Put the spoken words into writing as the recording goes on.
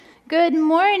Good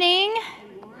morning.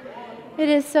 It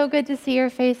is so good to see your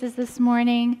faces this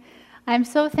morning. I'm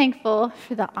so thankful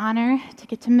for the honor to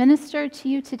get to minister to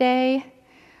you today.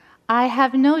 I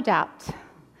have no doubt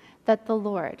that the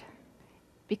Lord,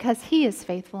 because He is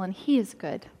faithful and He is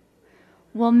good,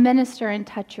 will minister and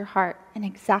touch your heart in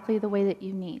exactly the way that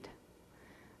you need.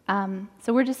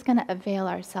 So we're just going to avail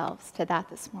ourselves to that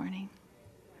this morning.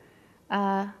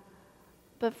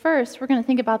 But first, we're going to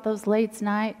think about those nights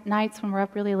when we're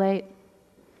up really late.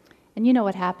 And you know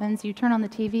what happens. You turn on the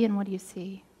TV and what do you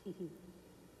see?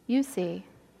 You see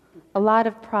a lot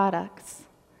of products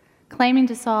claiming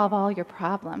to solve all your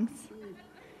problems.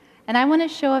 And I want a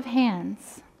show of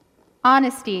hands.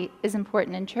 Honesty is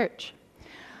important in church.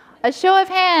 A show of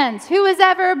hands. Who has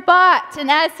ever bought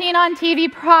an as seen on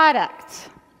TV product?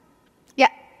 Yeah,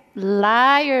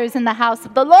 liars in the house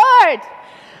of the Lord.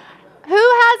 Who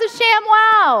has a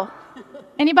ShamWow?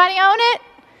 Anybody own it?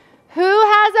 Who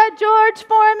has a George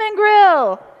Foreman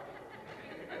grill?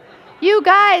 You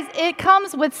guys, it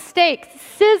comes with steaks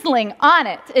sizzling on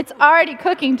it. It's already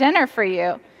cooking dinner for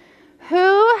you.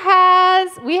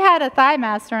 We had a Thigh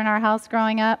Master in our house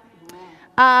growing up.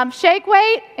 Shake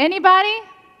weight, anybody?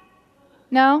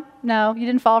 No, you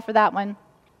didn't fall for that one.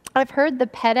 I've heard the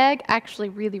pet egg actually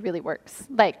really, really works.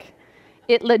 Like,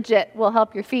 it legit will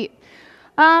help your feet.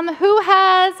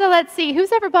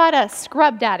 Who's ever bought a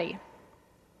Scrub Daddy?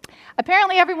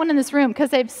 Apparently everyone in this room,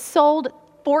 because they've sold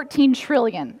 14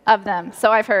 trillion of them,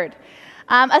 so I've heard.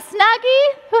 A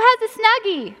Snuggie? Who has a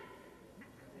Snuggie?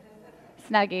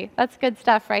 Snuggie, that's good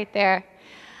stuff right there.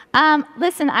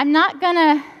 Listen,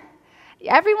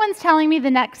 everyone's telling me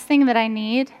the next thing that I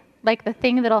need, like the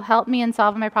thing that'll help me in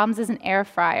solving my problems, is an air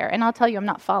fryer, and I'll tell you, I'm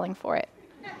not falling for it.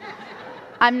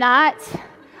 I'm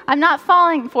not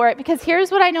falling for it because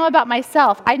here's what I know about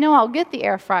myself. I know I'll get the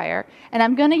air fryer, and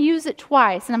I'm going to use it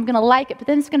twice, and I'm going to like it, but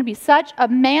then it's going to be such a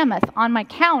mammoth on my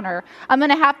counter, I'm going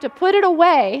to have to put it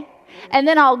away, and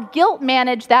then I'll guilt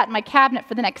manage that in my cabinet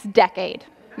for the next decade,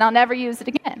 and I'll never use it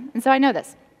again. And so I know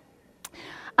this.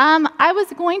 I was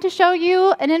going to show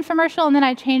you an infomercial, and then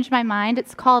I changed my mind.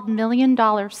 It's called $1 Million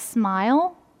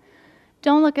Smile.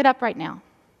 Don't look it up right now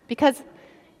because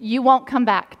you won't come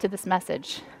back to this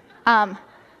message.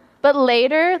 But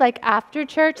later, like after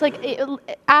church,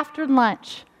 after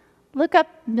lunch, look up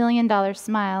 $1 Million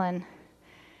Smile and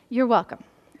you're welcome.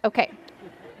 Okay.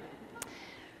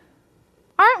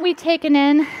 Aren't we taken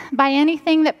in by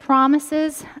anything that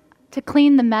promises to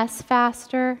clean the mess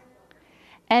faster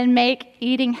and make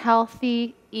eating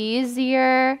healthy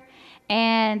easier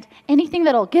and anything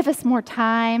that'll give us more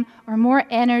time or more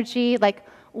energy? Like,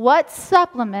 what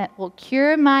supplement will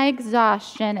cure my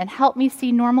exhaustion and help me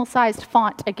see normal-sized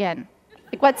font again?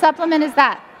 Like, what supplement is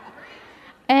that?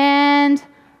 And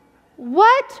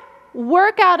what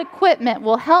workout equipment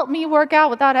will help me work out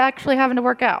without actually having to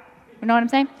work out? You know what I'm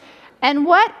saying? And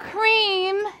what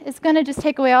cream is going to just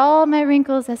take away all my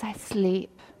wrinkles as I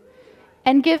sleep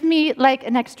and give me like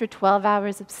an extra 12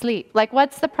 hours of sleep? Like,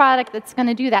 what's the product that's going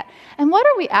to do that? And what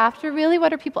are we after, really?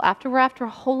 What are people after? We're after a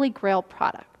holy grail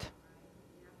product.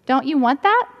 Don't you want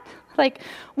that? Like,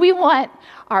 we want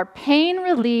our pain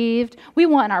relieved. We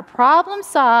want our problem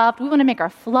solved. We want to make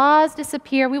our flaws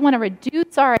disappear. We want to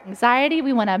reduce our anxiety.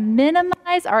 We want to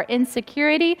minimize our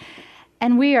insecurity.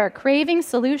 And we are craving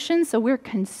solutions, so we're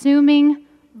consuming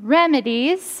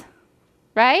remedies,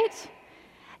 right?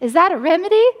 Is that a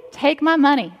remedy? Take my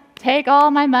money. Take all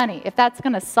my money if that's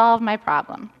going to solve my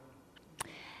problem.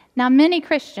 Now, many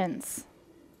Christians,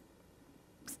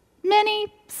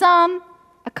 some,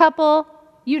 a couple,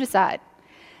 you decide,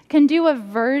 can do a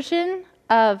version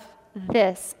of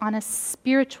this on a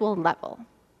spiritual level.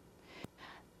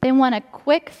 They want a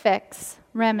quick fix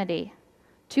remedy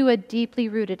to a deeply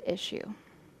rooted issue.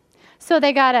 So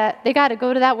they gotta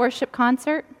go to that worship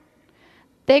concert.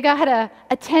 They gotta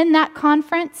attend that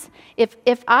conference.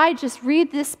 If I just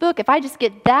read this book, if I just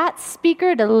get that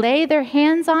speaker to lay their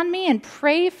hands on me and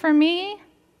pray for me,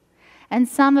 and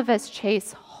some of us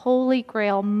chase holy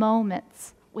grail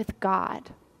moments with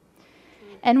God.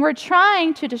 And we're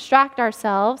trying to distract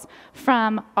ourselves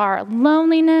from our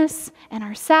loneliness and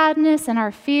our sadness and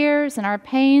our fears and our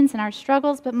pains and our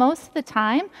struggles, but most of the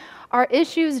time, our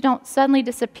issues don't suddenly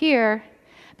disappear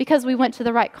because we went to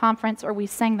the right conference or we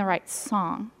sang the right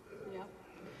song. Yep.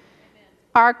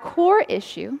 Our core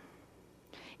issue,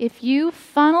 if you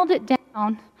funneled it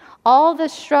down, all the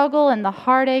struggle and the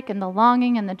heartache and the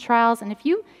longing and the trials, and if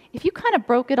you kind of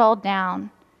broke it all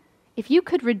down, if you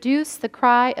could reduce the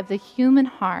cry of the human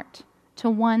heart to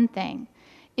one thing,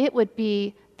 it would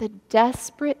be the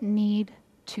desperate need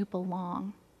to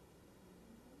belong.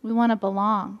 We want to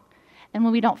belong. And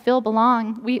when we don't feel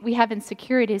belong, we have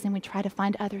insecurities and we try to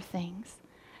find other things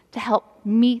to help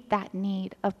meet that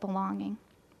need of belonging.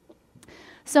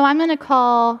 So I'm going to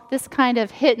call this kind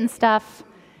of hidden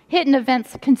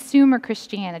events, consumer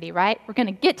Christianity, right? We're going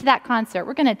to get to that concert.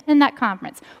 We're going to attend that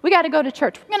conference. We got to go to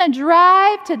church. We're going to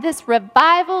drive to this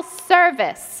revival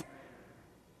service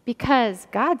because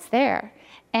God's there,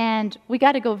 and we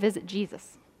got to go visit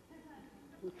Jesus.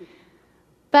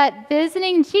 But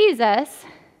visiting Jesus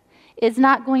is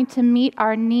not going to meet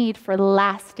our need for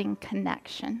lasting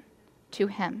connection to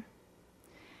him.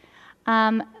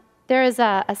 There is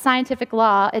a scientific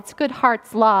law. It's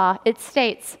Goodhart's law. It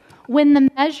states, when the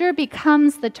measure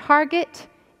becomes the target,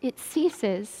 it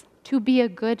ceases to be a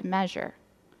good measure.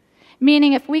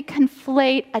 Meaning if we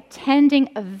conflate attending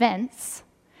events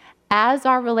as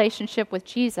our relationship with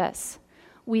Jesus,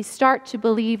 we start to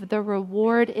believe the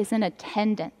reward is in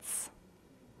attendance.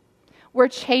 We're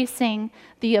chasing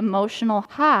the emotional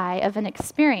high of an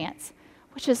experience,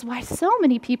 which is why so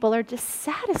many people are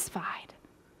dissatisfied.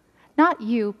 Not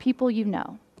you, people you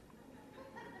know.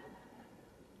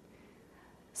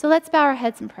 So let's bow our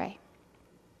heads and pray.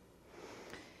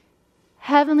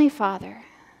 Heavenly Father,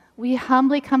 we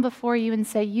humbly come before you and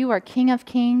say you are King of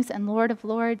Kings and Lord of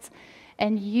Lords,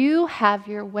 and you have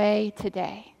your way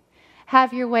today.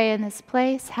 Have your way in this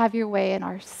place. Have your way in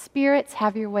our spirits.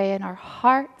 Have your way in our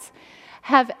hearts.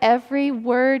 Have every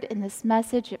word in this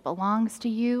message. It belongs to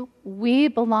you. We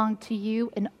belong to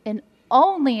you, and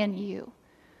only in you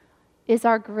is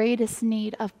our greatest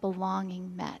need of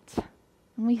belonging met.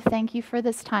 And we thank you for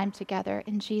this time together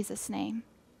in Jesus' name.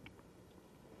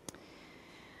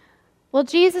 Well,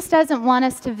 Jesus doesn't want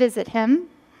us to visit him,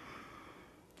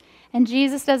 and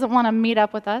Jesus doesn't want to meet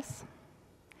up with us.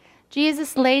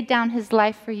 Jesus laid down his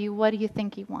life for you. What do you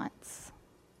think he wants?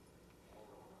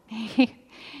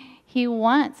 He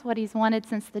wants what he's wanted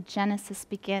since the Genesis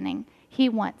beginning. He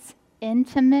wants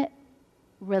intimate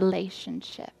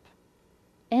relationship.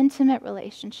 Intimate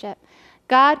relationship.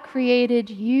 God created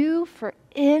you for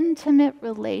intimate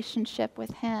relationship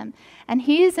with him. And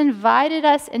he's invited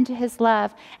us into his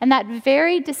love. And that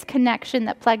very disconnection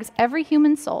that plagues every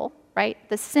human soul, right?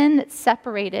 The sin that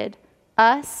separated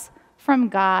us from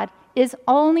God is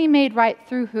only made right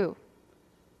through who?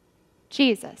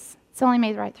 Jesus. It's only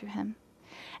made right through him.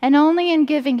 And only in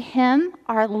giving him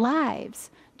our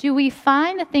lives do we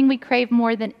find the thing we crave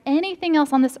more than anything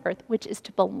else on this earth, which is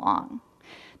to belong,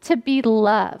 to be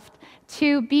loved,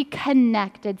 to be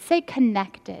connected. Say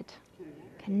connected.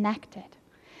 Connected.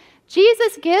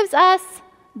 Jesus gives us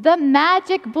the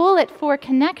magic bullet for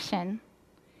connection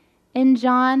in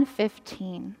John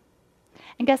 15.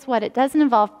 And guess what? It doesn't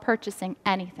involve purchasing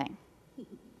anything. You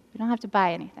don't have to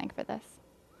buy anything for this.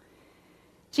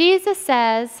 Jesus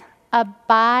says,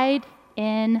 abide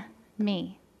in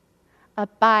me.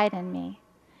 Abide in me.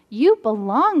 You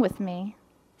belong with me,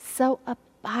 so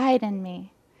abide in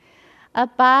me.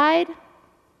 Abide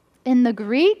in the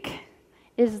Greek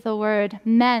is the word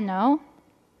meno,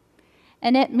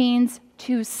 and it means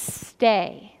to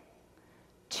stay,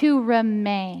 to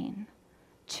remain,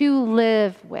 to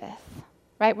live with,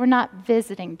 right? We're not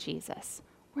visiting Jesus.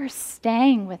 We're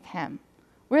staying with him.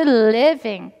 We're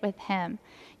living with him.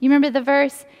 You remember the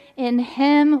verse, in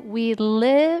him we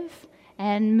live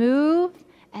and move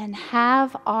and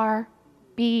have our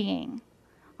being.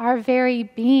 Our very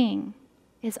being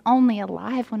is only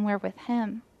alive when we're with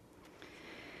him.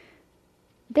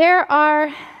 There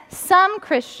are some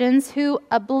Christians who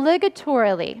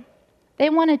obligatorily, they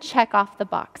want to check off the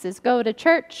boxes. Go to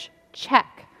church,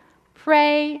 check.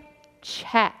 Pray,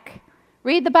 check.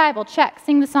 Read the Bible, check.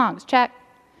 Sing the songs, check.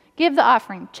 Give the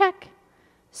offering, check.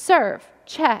 Serve,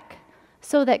 check.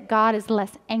 So that God is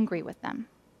less angry with them.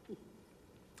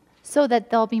 So that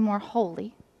they'll be more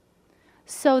holy.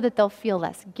 So that they'll feel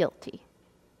less guilty.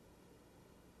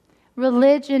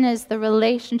 Religion is the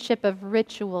relationship of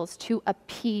rituals to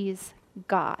appease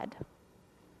God.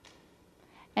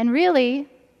 And really,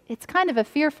 it's kind of a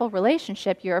fearful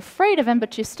relationship. You're afraid of him,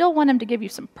 but you still want him to give you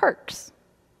some perks.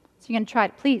 So you're going to try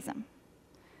to please him.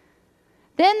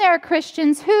 Then there are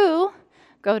Christians who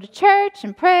go to church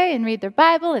and pray and read their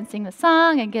Bible and sing the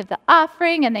song and give the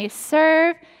offering and they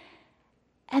serve.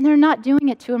 And they're not doing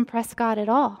it to impress God at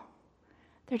all.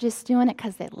 They're just doing it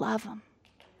because they love him.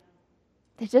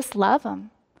 They just love him.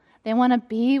 They want to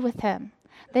be with him.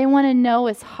 They want to know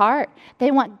his heart. They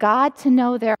want God to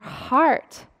know their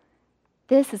heart.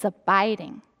 This is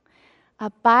abiding.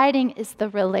 Abiding is the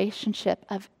relationship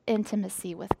of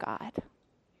intimacy with God.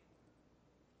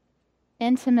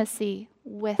 Intimacy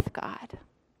with God.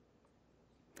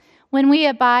 When we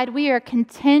abide, we are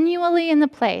continually in the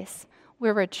place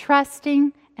where we're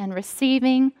trusting and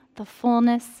receiving the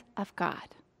fullness of God.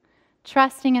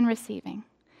 Trusting and receiving.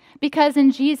 Because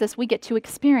in Jesus, we get to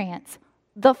experience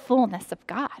the fullness of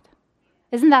God.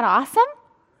 Isn't that awesome?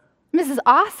 This is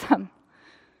awesome.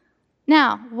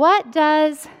 Now, what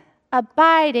does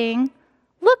abiding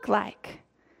look like?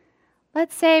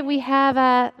 Let's say we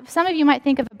have some of you might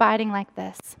think of abiding like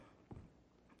this.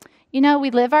 You know, we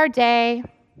live our day,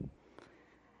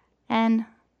 and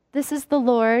this is the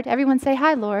Lord. Everyone say,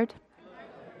 hi, Lord.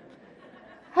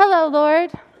 Hello,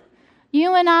 Lord.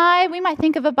 You and I, we might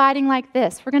think of abiding like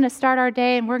this. We're going to start our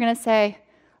day, and we're going to say,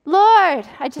 Lord,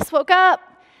 I just woke up.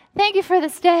 Thank you for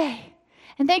this day,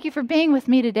 and thank you for being with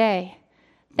me today.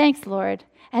 Thanks, Lord.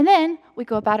 And then we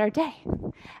go about our day,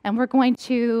 and we're going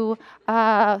to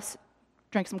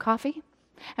drink some coffee,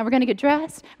 and we're going to get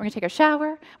dressed, we're going to take our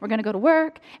shower, we're going to go to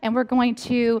work, and we're going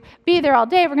to be there all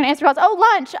day. We're going to answer calls. Oh,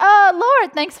 lunch.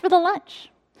 Lord, thanks for the lunch.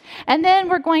 And then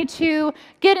we're going to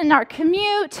get in our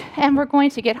commute, and we're going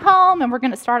to get home, and we're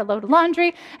going to start a load of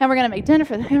laundry, and we're going to make dinner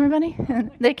for everybody, and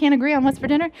they can't agree on what's for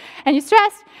dinner, and you're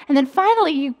stressed, and then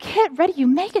finally you get ready, you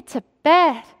make it to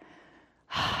bed,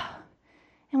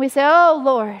 and we say, oh,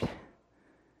 Lord,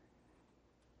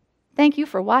 thank you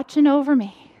for watching over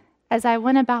me as I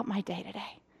went about my day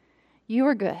today. You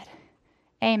were good.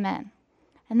 Amen.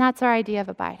 And that's our idea of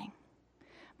abiding.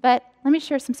 But let me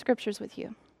share some scriptures with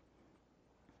you.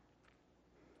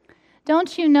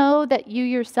 Don't you know that you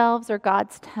yourselves are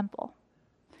God's temple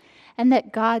and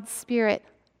that God's Spirit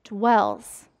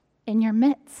dwells in your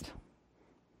midst?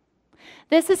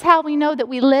 This is how we know that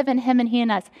we live in Him and He in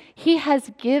us. He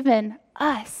has given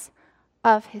us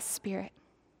of His Spirit.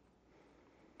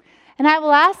 And I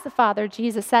will ask the Father,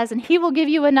 Jesus says, and He will give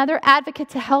you another advocate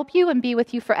to help you and be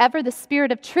with you forever, the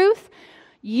Spirit of truth.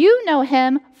 You know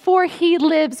Him, for He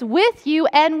lives with you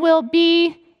and will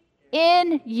be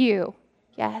in you.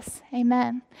 Yes,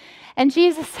 amen. And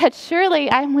Jesus said, surely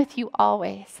I'm with you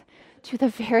always to the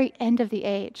very end of the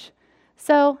age.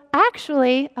 So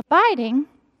actually, abiding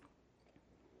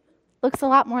looks a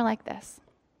lot more like this.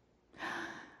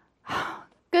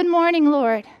 Good morning,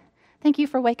 Lord. Thank you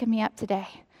for waking me up today.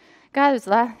 God, there's a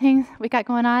lot of things we got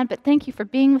going on, but thank you for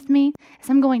being with me as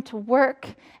I'm going to work,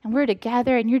 and we're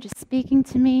together, and you're just speaking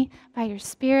to me by your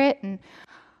Spirit. And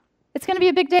it's going to be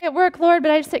a big day at work, Lord,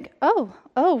 but I just think,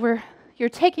 you're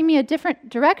taking me a different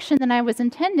direction than I was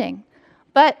intending.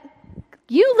 But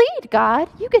you lead, God.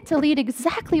 You get to lead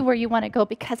exactly where you want to go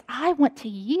because I want to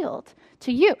yield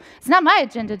to you. It's not my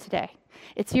agenda today.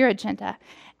 It's your agenda.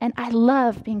 And I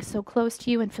love being so close to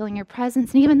you and feeling your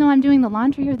presence. And even though I'm doing the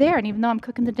laundry, you're there. And even though I'm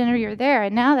cooking the dinner, you're there.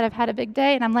 And now that I've had a big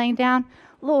day and I'm laying down,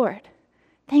 Lord,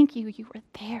 thank you. You were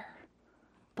there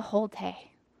the whole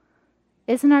day.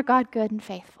 Isn't our God good and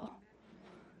faithful?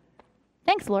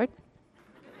 Thanks, Lord.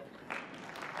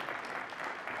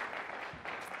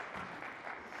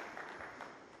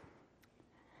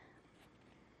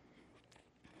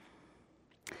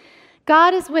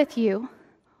 God is with you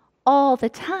all the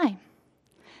time.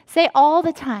 Say all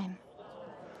the time.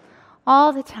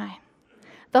 All the time.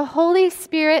 The Holy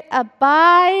Spirit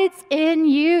abides in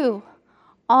you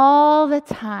all the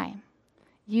time.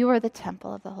 You are the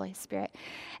temple of the Holy Spirit.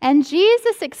 And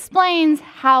Jesus explains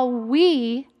how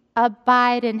we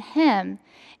abide in Him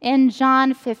in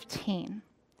John 15.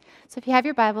 So if you have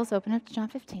your Bibles, open up to John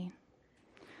 15.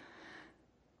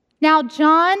 Now,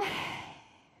 John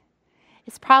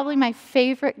is probably my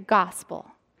favorite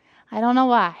gospel. I don't know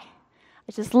why.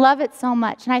 I just love it so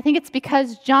much. And I think it's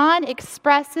because John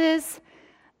expresses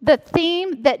the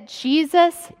theme that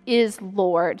Jesus is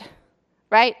Lord,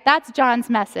 right? That's John's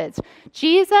message.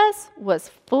 Jesus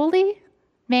was fully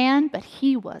man, but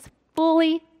He was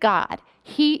fully God.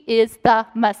 He is the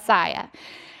Messiah.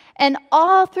 And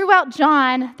all throughout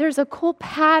John, there's a cool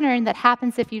pattern that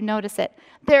happens if you notice it.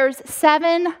 There's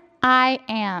 7 I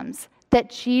ams that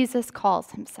Jesus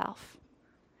calls Himself.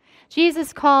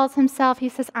 Jesus calls Himself, He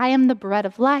says, I am the bread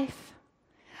of life.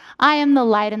 I am the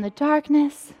light in the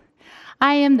darkness.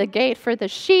 I am the gate for the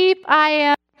sheep. I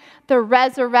am the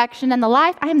resurrection and the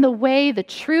life. I am the way, the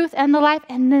truth, and the life.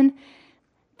 And then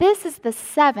this is the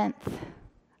 7th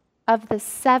of the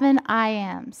 7 I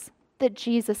ams that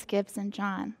Jesus gives in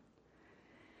John.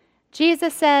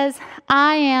 Jesus says,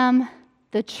 I am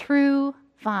the true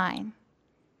vine.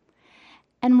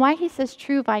 And why He says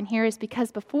true vine here is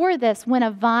because before this, when a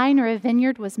vine or a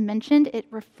vineyard was mentioned, it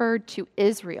referred to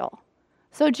Israel.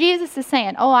 So Jesus is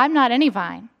saying, I'm not any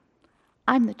vine.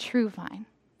 I'm the true vine.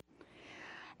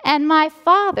 And my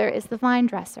Father is the vine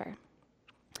dresser.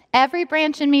 Every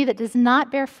branch in me that does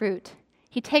not bear fruit,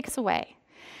 He takes away.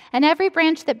 And every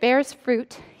branch that bears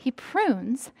fruit, He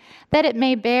prunes, that it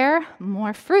may bear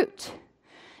more fruit.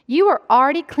 You are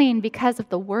already clean because of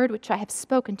the word which I have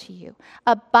spoken to you.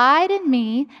 Abide in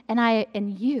me, and I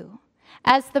in you.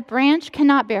 As the branch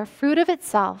cannot bear fruit of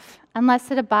itself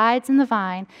unless it abides in the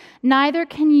vine, neither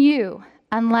can you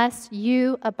unless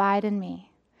you abide in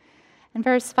me. And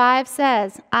verse 5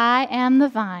 says, I am the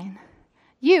vine.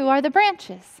 You are the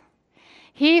branches.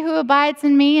 He who abides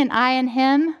in me and I in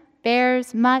him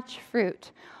bears much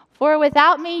fruit. For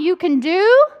without me you can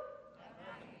do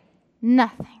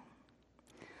nothing.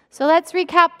 So let's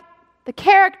recap the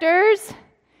characters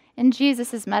in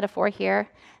Jesus' metaphor here.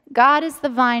 God is the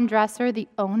vine dresser, the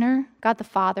owner. God the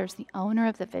Father is the owner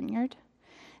of the vineyard.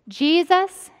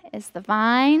 Jesus is the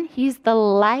vine. He's the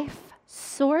life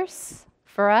source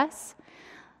for us.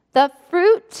 The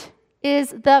fruit is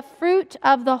the fruit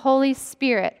of the Holy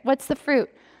Spirit. What's the fruit?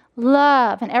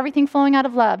 Love, and everything flowing out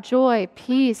of love. Joy,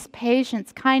 peace,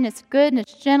 patience, kindness,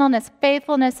 goodness, gentleness,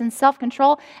 faithfulness, and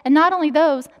self-control. And not only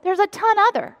those, there's a ton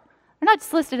other. They're not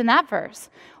just listed in that verse.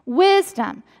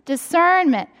 Wisdom,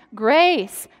 discernment,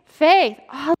 grace, faith,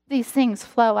 all of these things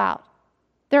flow out.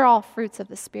 They're all fruits of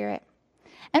the Spirit.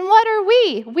 And what are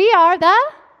we?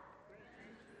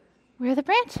 We're the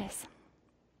branches.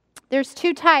 There's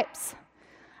two types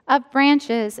of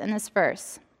branches in this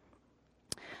verse.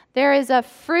 There is a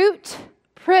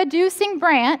fruit-producing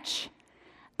branch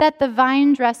that the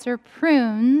vine dresser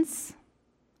prunes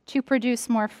to produce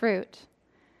more fruit.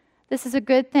 This is a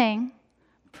good thing.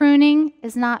 Pruning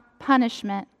is not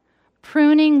punishment.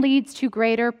 Pruning leads to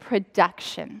greater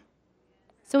production.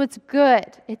 So it's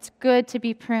good. It's good to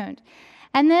be pruned.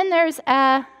 And then there's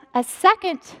a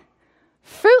second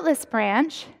fruitless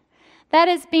branch that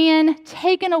is being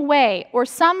taken away, or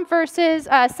some verses,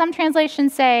 some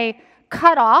translations say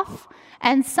cut off,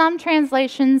 and some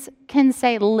translations can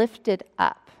say lifted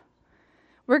up.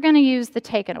 We're going to use the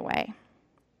taken away.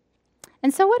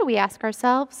 And so what do we ask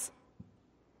ourselves?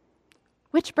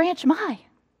 Which branch am I?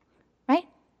 Right?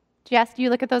 Do you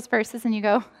look at those verses and you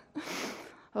go,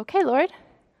 okay, Lord,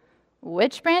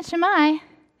 which branch am I?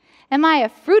 Am I a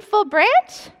fruitful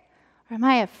branch, or am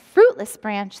I a fruitless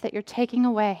branch that you're taking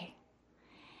away?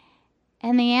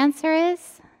 And the answer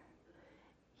is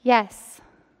yes.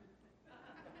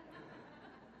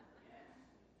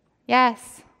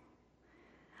 Yes.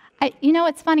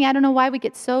 It's funny. I don't know why we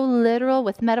get so literal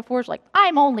with metaphors like,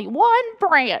 I'm only one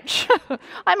branch.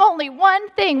 I'm only one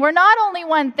thing. We're not only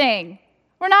one thing.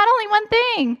 We're not only one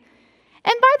thing.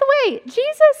 And by the way,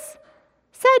 Jesus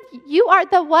said, you are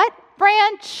the what?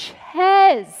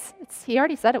 Branches. He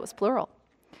already said it was plural.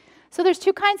 So there's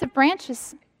two kinds of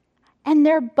branches. And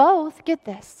they're both, get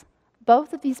this,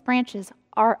 both of these branches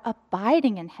are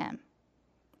abiding in him.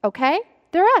 Okay?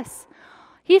 They're us.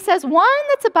 He says one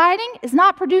that's abiding is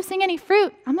not producing any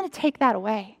fruit. I'm going to take that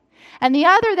away. And the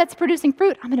other that's producing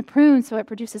fruit, I'm going to prune so it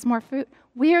produces more fruit.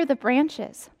 We're the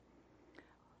branches.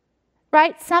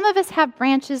 Right? Some of us have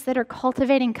branches that are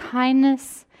cultivating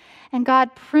kindness, and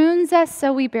God prunes us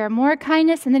so we bear more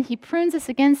kindness, and then he prunes us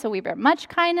again so we bear much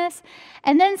kindness.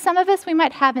 And then some of us, we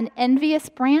might have an envious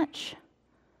branch,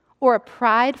 or a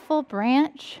prideful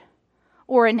branch,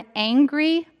 or an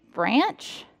angry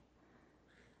branch.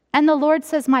 And the Lord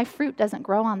says, my fruit doesn't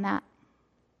grow on that.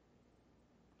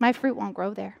 My fruit won't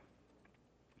grow there.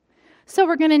 So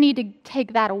we're going to need to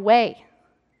take that away.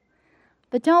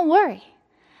 But don't worry,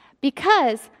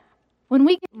 because when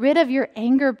we get rid of your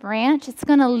anger branch, it's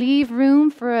going to leave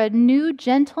room for a new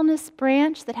gentleness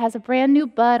branch that has a brand new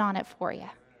bud on it for you.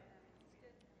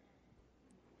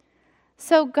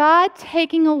 So God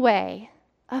taking away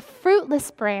a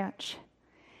fruitless branch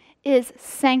is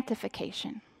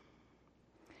sanctification.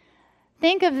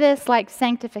 Think of this like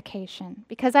sanctification,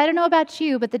 because I don't know about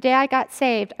you, but the day I got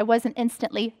saved, I wasn't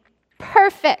instantly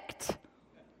perfect.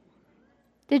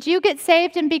 Did you get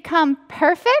saved and become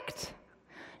perfect?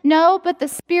 No, but the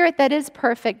Spirit that is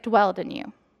perfect dwelled in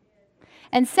you.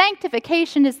 And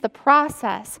sanctification is the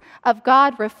process of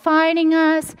God refining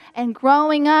us and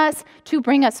growing us to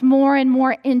bring us more and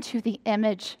more into the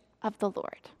image of the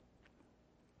Lord.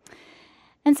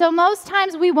 And so most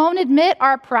times we won't admit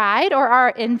our pride or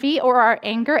our envy or our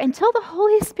anger until the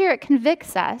Holy Spirit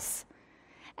convicts us.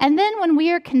 And then when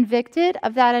we are convicted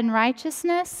of that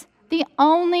unrighteousness, the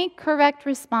only correct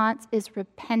response is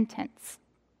repentance.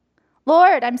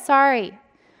 Lord, I'm sorry.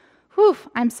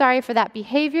 I'm sorry for that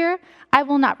behavior. I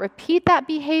will not repeat that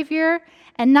behavior,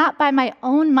 and not by my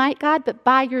own might, God, but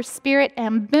by your Spirit.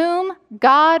 And boom,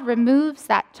 God removes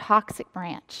that toxic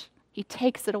branch. He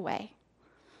takes it away.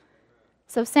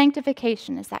 So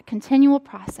sanctification is that continual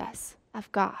process of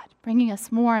God, bringing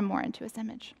us more and more into his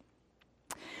image.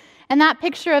 And that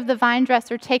picture of the vine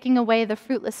dresser taking away the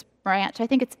fruitless branch, I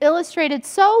think it's illustrated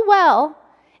so well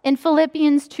In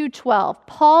Philippians 2:12,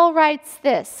 Paul writes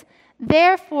this,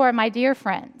 "Therefore, my dear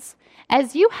friends,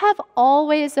 as you have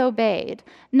always obeyed,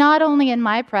 not only in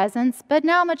my presence, but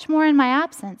now much more in my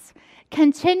absence,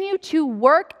 continue to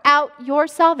work out your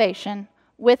salvation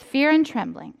with fear and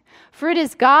trembling. For it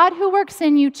is God who works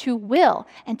in you to will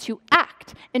and to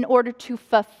act in order to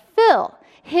fulfill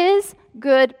his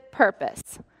good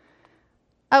purpose."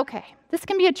 Okay, this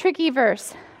can be a tricky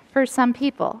verse for some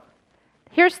people.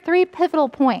 Here's 3 pivotal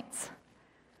points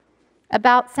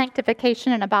about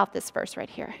sanctification and about this verse right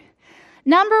here.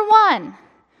 Number 1,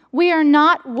 we are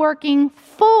not working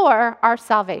for our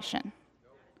salvation.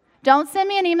 Don't send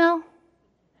me an email.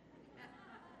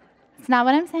 That's not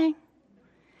what I'm saying.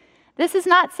 This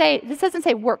doesn't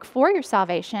say work for your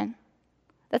salvation.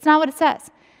 That's not what it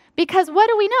says. Because what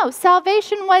do we know?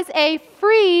 Salvation was a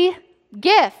free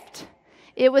gift.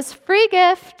 It was free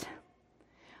gift.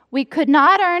 We could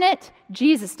not earn it.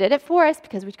 Jesus did it for us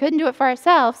because we couldn't do it for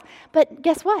ourselves. But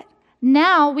guess what?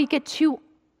 Now we get to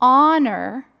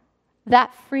honor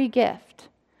that free gift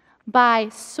by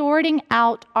sorting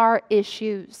out our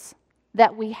issues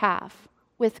that we have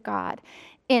with God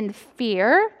in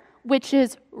fear, which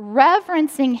is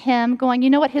reverencing him, going, you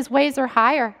know what? His ways are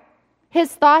higher.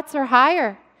 His thoughts are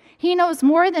higher. He knows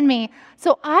more than me.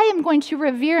 So I am going to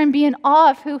revere and be in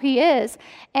awe of who he is.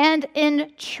 And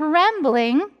in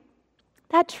trembling,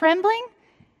 that trembling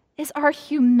is our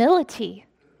humility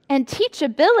and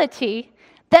teachability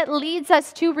that leads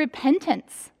us to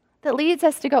repentance, that leads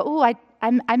us to go, oh,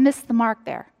 I missed the mark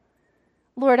there.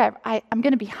 Lord, I'm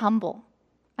going to be humble.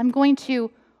 I'm going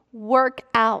to work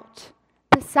out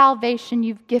the salvation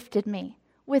you've gifted me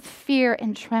with fear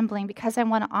and trembling because I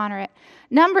want to honor it.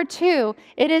 Number 2,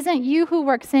 it isn't you who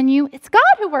works in you, it's God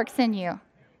who works in you.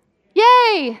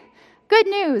 Yay! Good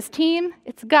news, team.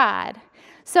 It's God.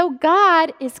 So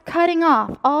God is cutting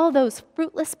off all those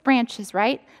fruitless branches,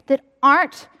 right, that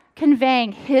aren't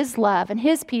conveying his love and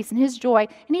his peace and his joy,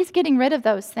 and he's getting rid of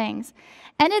those things.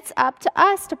 And it's up to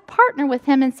us to partner with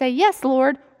him and say, yes,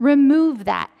 Lord, remove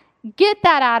that. Get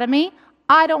that out of me.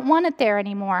 I don't want it there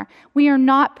anymore. We are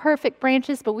not perfect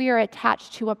branches, but we are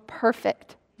attached to a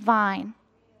perfect vine.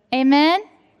 Amen?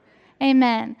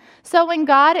 Amen. So when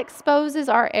God exposes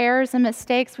our errors and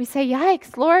mistakes, we say,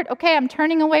 yikes, Lord, okay, I'm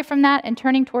turning away from that and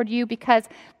turning toward you because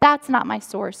that's not my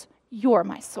source. You're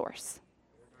my source.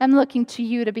 I'm looking to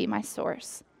you to be my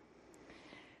source.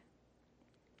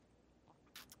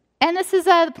 And this is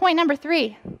point number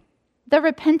 3. The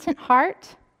repentant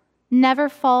heart never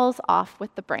falls off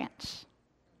with the branch.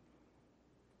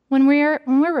 When we're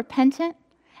repentant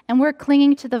and we're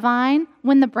clinging to the vine,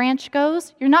 when the branch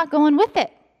goes, you're not going with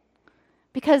it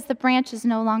because the branch is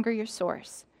no longer your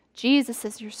source. Jesus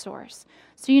is your source.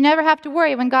 So you never have to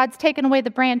worry when God's taken away the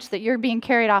branch that you're being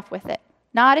carried off with it.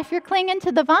 Not if you're clinging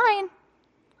to the vine.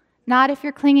 Not if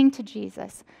you're clinging to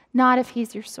Jesus. Not if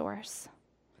he's your source.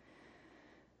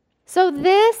 So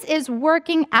this is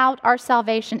working out our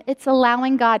salvation. It's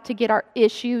allowing God to get our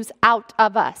issues out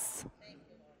of us.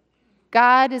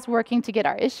 God is working to get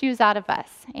our issues out of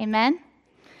us. Amen?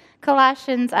 2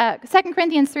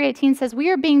 Corinthians 3:18 says, we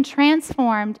are being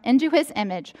transformed into his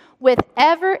image with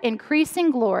ever-increasing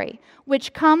glory,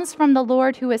 which comes from the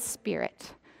Lord who is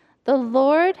Spirit. The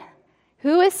Lord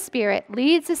who is Spirit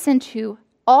leads us into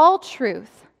all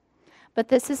truth. But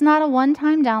this is not a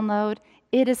one-time download.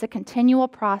 It is a continual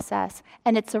process,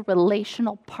 and it's a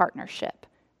relational partnership.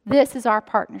 This is our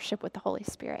partnership with the Holy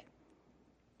Spirit.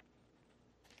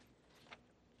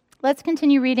 Let's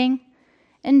continue reading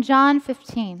in John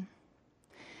 15.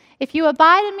 If you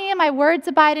abide in me and my words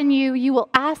abide in you, you will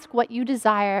ask what you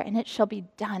desire, and it shall be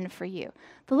done for you.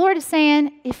 The Lord is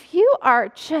saying, if you are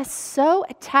just so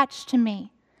attached to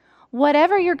me,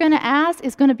 whatever you're going to ask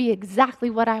is going to be exactly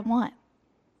what I want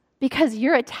because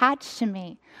you're attached to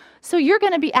me. So you're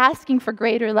going to be asking for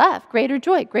greater love, greater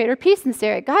joy, greater peace in this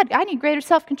area. God, I need greater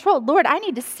self-control. Lord, I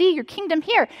need to see your kingdom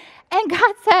here. And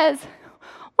God says,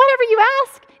 whatever you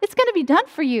ask, it's going to be done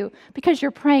for you because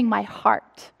you're praying my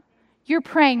heart. You're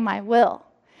praying my will.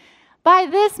 By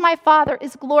this my Father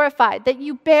is glorified, that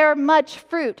you bear much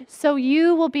fruit, so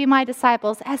you will be my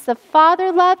disciples. As the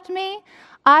Father loved me,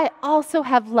 I also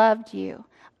have loved you.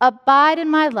 Abide in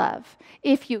my love.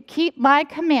 If you keep my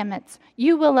commandments,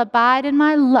 you will abide in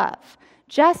my love,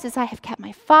 just as I have kept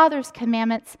my Father's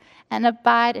commandments and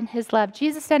abide in his love.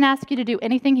 Jesus didn't ask you to do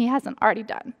anything he hasn't already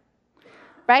done,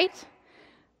 right?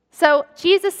 So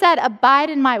Jesus said, abide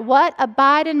in my what?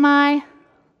 Abide in my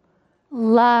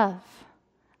love.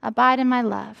 Abide in my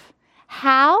love.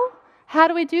 How? How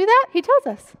do we do that? He tells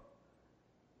us.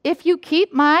 If you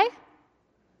keep my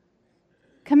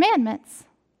commandments,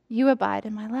 you abide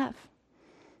in my love.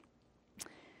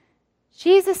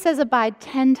 Jesus says abide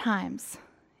 10 times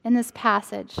in this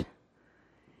passage.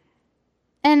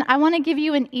 And I want to give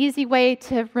you an easy way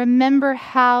to remember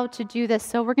how to do this.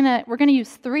 So we're going to use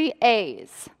 3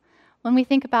 A's when we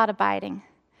think about abiding.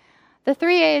 The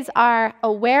 3 A's are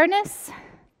awareness,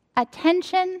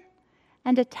 attention,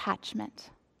 and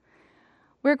attachment.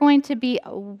 We're going to be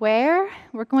aware.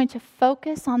 We're going to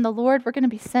focus on the Lord. We're going to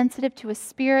be sensitive to His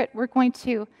Spirit. We're going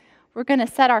to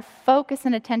set our focus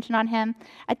and attention on Him.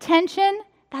 Attention,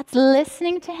 that's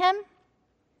listening to Him,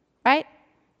 right?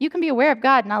 You can be aware of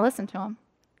God and not listen to Him.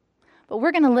 But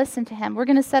we're going to listen to Him. We're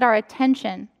going to set our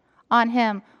attention on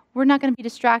Him. We're not going to be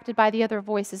distracted by the other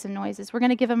voices and noises. We're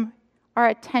going to give Him our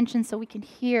attention so we can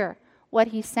hear what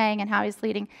He's saying and how He's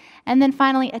leading. And then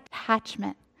finally,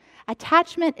 attachment.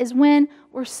 Attachment is when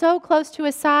we're so close to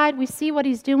His side, we see what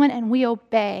He's doing, and we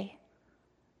obey.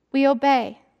 We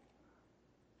obey.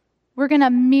 We're going to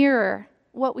mirror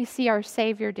what we see our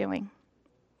Savior doing.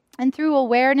 And through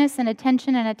awareness and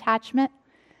attention and attachment,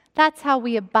 that's how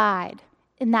we abide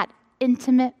in that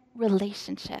intimate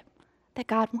relationship that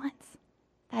God wants.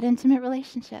 That intimate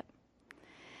relationship.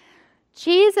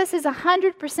 Jesus is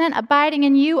 100% abiding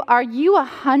in you. Are you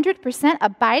 100%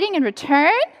 abiding in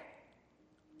return?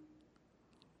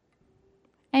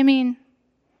 I mean,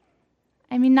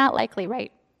 not likely,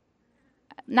 right?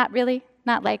 Not really,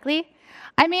 not likely.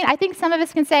 I mean, I think some of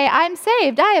us can say, I'm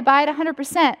saved, I abide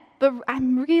 100%, but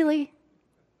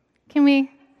can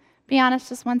we be honest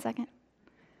just one second?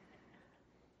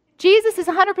 Jesus is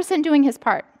 100% doing His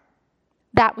part.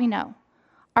 That we know.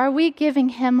 Are we giving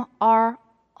Him our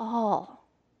all?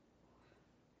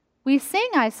 We sing,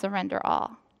 I surrender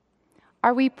all.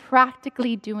 Are we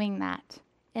practically doing that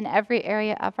in every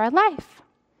area of our life?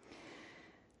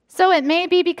 So it may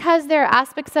be because there are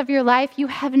aspects of your life you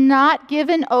have not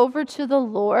given over to the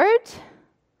Lord.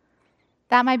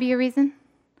 That might be a reason.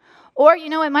 Or,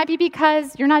 it might be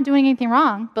because you're not doing anything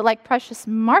wrong, but like precious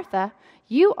Martha,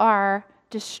 you are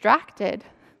distracted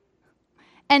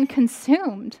and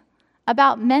consumed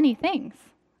about many things,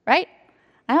 right?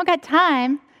 I don't got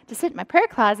time to sit in my prayer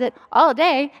closet all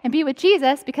day and be with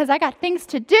Jesus because I got things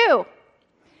to do.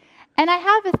 And I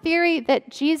have a theory that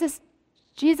Jesus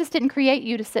didn't create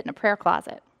you to sit in a prayer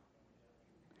closet.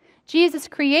 Jesus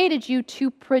created you to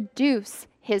produce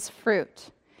His fruit.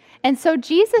 And so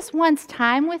Jesus wants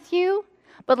time with you,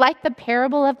 but like the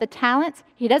parable of the talents,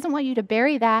 He doesn't want you to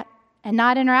bury that and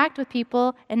not interact with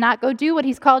people and not go do what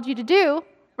He's called you to do,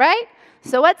 right?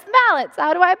 So what's the balance?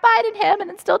 How do I abide in Him and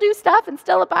then still do stuff and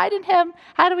still abide in Him?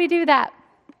 How do we do that?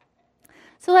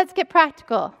 So let's get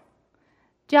practical.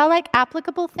 Do y'all like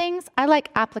applicable things? I like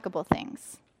applicable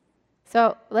things.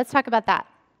 So let's talk about that.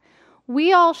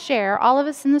 We all share, all of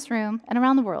us in this room and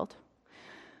around the world,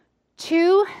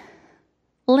 2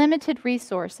 limited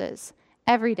resources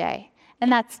every day, and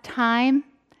that's time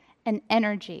and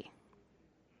energy.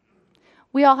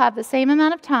 We all have the same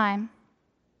amount of time,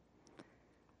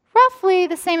 roughly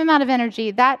the same amount of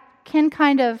energy. That can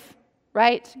kind of,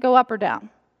 go up or down,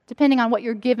 depending on what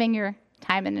you're giving your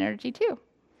time and energy to.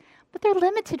 But they're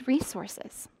limited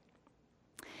resources.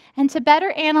 And to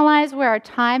better analyze where our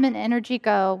time and energy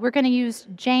go, we're going to use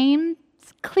James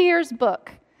Clear's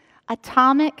book,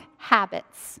 Atomic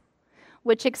Habits,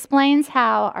 which explains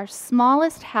how our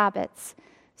smallest habits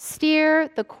steer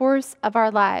the course of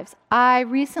our lives. I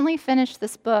recently finished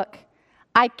this book.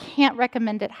 I can't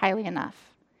recommend it highly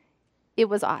enough. It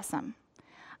was awesome.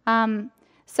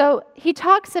 So he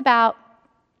talks about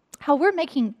how we're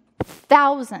making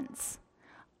thousands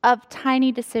of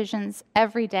tiny decisions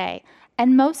every day.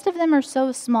 And most of them are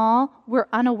so small, we're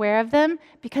unaware of them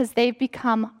because they've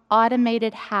become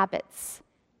automated habits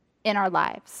in our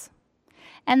lives.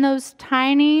 And those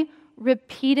tiny,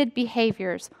 repeated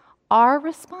behaviors are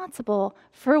responsible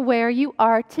for where you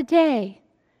are today.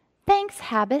 Thanks,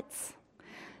 habits.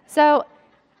 So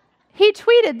he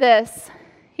tweeted this.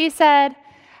 He said,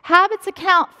 habits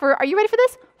account for, are you ready for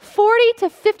this? 40 to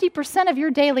 50% of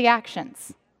your daily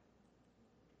actions.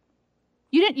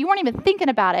 You weren't even thinking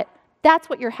about it. That's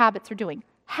what your habits are doing,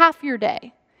 half your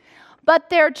day. But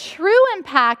their true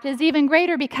impact is even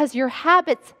greater because your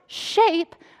habits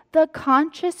shape the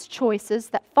conscious choices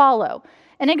that follow.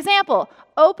 An example,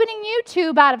 opening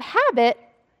YouTube out of habit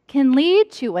can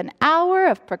lead to an hour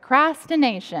of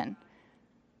procrastination.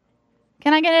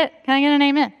 Can I get an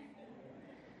amen?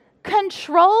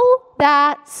 Control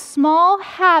that small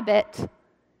habit,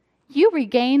 you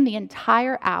regain the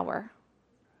entire hour.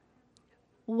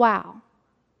 Wow.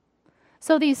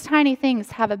 So these tiny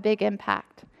things have a big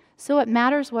impact. So it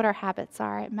matters what our habits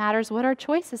are. It matters what our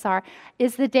choices are.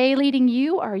 Is the day leading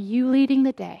you, or are you leading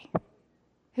the day?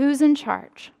 Who's in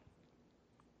charge?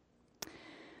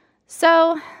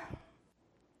 So,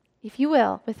 if you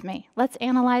will, with me, let's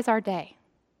analyze our day.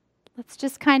 Let's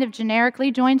just kind of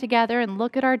generically join together and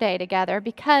look at our day together,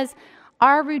 because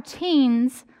our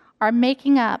routines are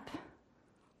making up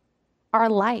our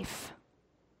life.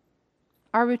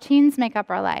 Our routines make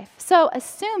up our life. So,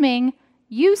 assuming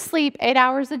you sleep 8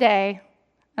 hours a day,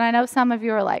 and I know some of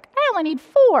you are like, I only need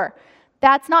 4.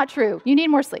 That's not true. You need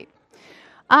more sleep.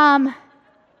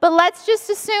 But let's just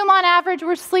assume on average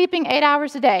we're sleeping 8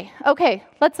 hours a day. Okay,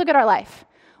 let's look at our life.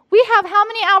 We have how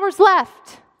many hours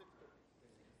left?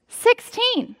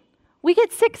 16. We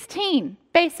get 16,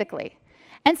 basically.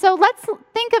 And so let's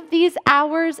think of these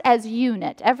hours as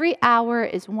unit. Every hour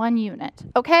is 1 unit,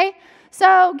 okay?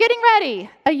 So getting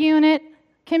ready, a unit.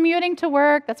 Commuting to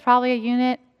work, that's probably a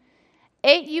unit.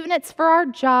 8 units for our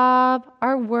job,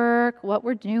 our work, what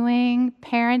we're doing,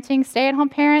 parenting, stay-at-home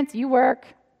parents, you work.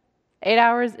 8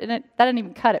 hours, that didn't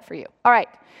even cut it for you. All right.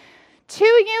 2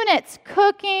 units,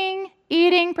 cooking,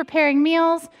 eating, preparing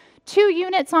meals. 2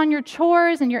 units on your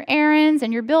chores and your errands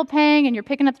and your bill paying, and you're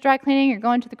picking up the dry cleaning, you're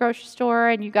going to the grocery store,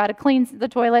 and you got to clean the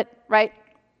toilet, right?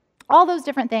 All those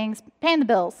different things, paying the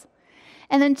bills.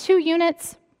 And then 2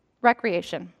 units,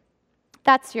 recreation.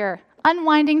 That's your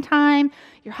unwinding time,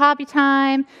 your hobby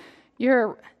time,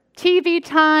 your TV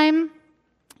time,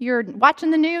 your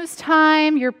watching the news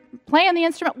time, you're playing the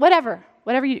instrument, whatever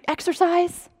you do.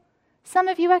 Exercise. Some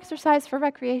of you exercise for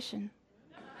recreation.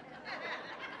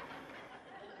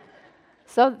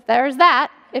 So there's that,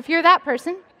 if you're that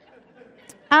person.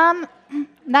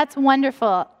 That's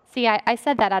wonderful. See, I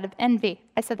said that out of envy.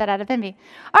 All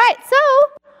right, so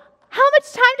how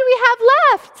much time do we have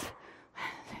left?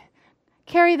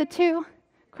 Carry the 2,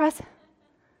 cross.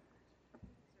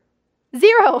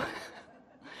 0.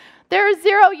 There are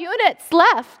 0 units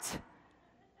left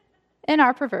in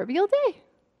our proverbial day.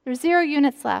 There's 0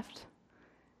 units left.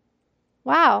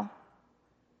 Wow.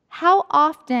 How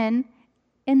often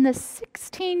in the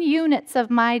 16 units of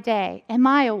my day am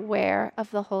I aware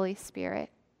of the Holy Spirit?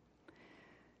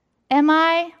 Am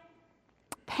I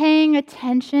paying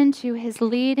attention to His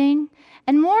leading?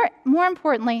 And more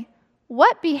importantly,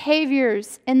 what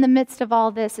behaviors in the midst of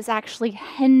all this is actually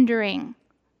hindering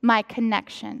my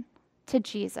connection to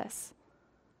Jesus?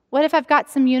 What if I've got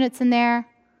some units in there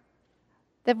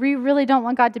that we really don't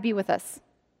want God to be with us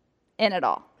in it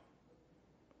all?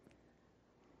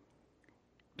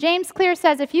 James Clear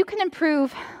says if you can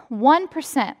improve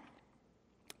 1%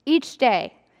 each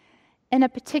day in a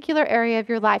particular area of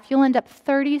your life, you'll end up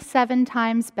 37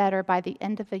 times better by the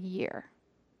end of a year.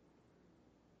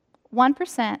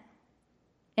 1%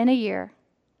 in a year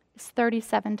is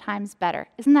 37 times better.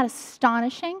 Isn't that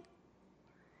astonishing?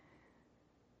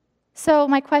 So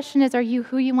my question is, are you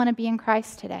who you want to be in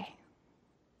Christ today?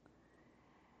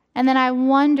 And then I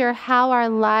wonder how our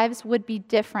lives would be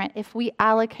different if we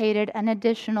allocated an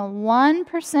additional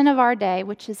 1% of our day,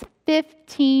 which is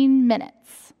 15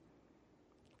 minutes.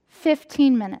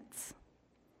 15 minutes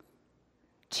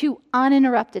to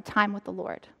uninterrupted time with the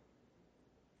Lord.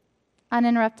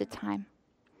 Uninterrupted time.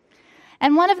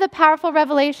 And one of the powerful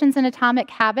revelations in Atomic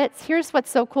Habits, here's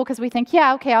what's so cool, because we think,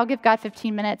 yeah, okay, I'll give God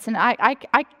 15 minutes, and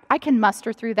I can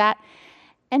muster through that.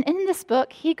 And in this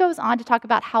book, he goes on to talk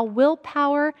about how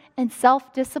willpower and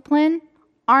self-discipline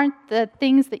aren't the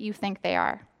things that you think they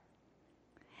are.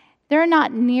 They're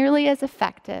not nearly as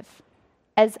effective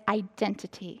as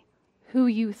identity, who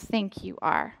you think you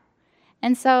are.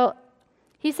 And so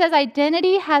he says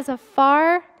identity has a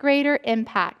far greater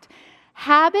impact.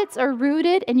 Habits are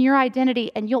rooted in your identity,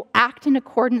 and you'll act in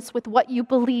accordance with what you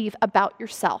believe about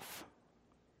yourself.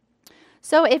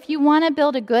 So if you want to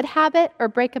build a good habit or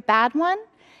break a bad one,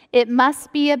 it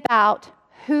must be about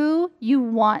who you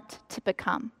want to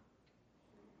become.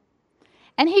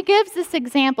 And he gives this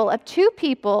example of 2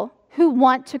 people who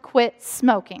want to quit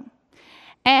smoking.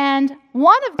 And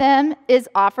one of them is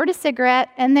offered a cigarette,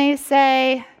 and they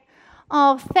say,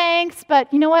 oh, thanks,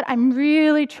 but you know what? I'm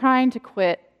really trying to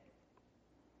quit.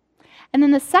 And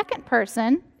then the second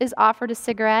person is offered a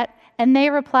cigarette, and they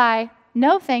reply,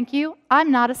 no, thank you,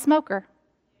 I'm not a smoker.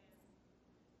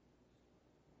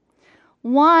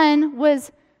 One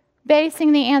was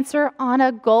basing the answer on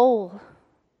a goal.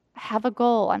 I have a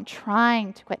goal, I'm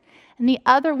trying to quit. And the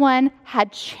other one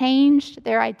had changed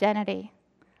their identity.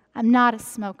 I'm not a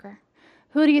smoker.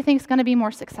 Who do you think is going to be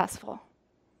more successful?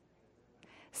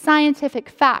 Scientific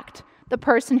fact, the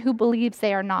person who believes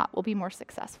they are not will be more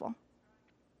successful.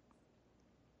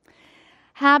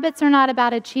 Habits are not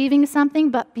about achieving something,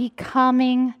 but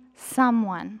becoming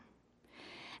someone.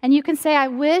 And you can say, I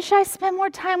wish I spent more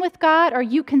time with God, or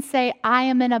you can say, I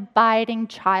am an abiding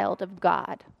child of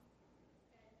God.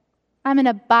 I'm an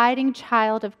abiding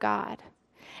child of God.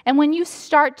 And when you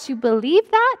start to believe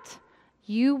that,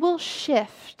 you will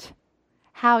shift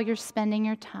how you're spending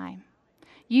your time.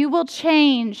 You will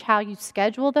change how you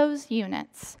schedule those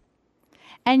units.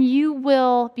 And you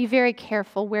will be very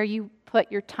careful where you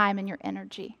put your time and your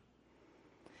energy.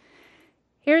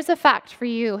 Here's a fact for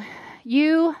you.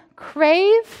 You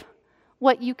crave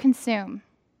what you consume.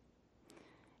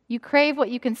 You crave what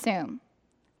you consume.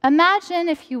 Imagine,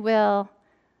 if you will,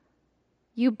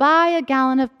 you buy a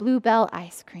gallon of Bluebell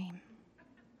ice cream.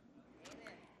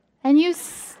 And you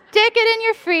stick it in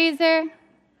your freezer.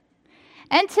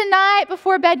 And tonight,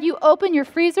 before bed, you open your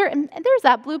freezer, and there's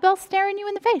that Bluebell staring you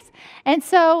in the face. And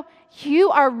so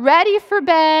you are ready for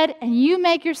bed, and you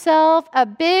make yourself a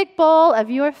big bowl of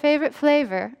your favorite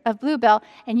flavor of Bluebell,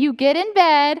 and you get in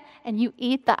bed, and you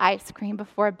eat the ice cream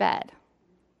before bed.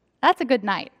 That's a good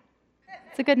night.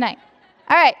 It's a good night.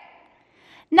 All right.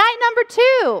 Night number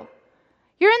 2.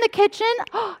 You're in the kitchen.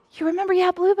 Oh, you remember you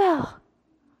have Bluebell.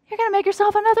 You're going to make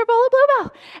yourself another bowl of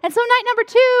Bluebell. And so night number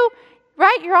 2,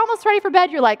 right, you're almost ready for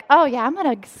bed. You're like, oh, yeah, I'm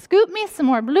going to scoop me some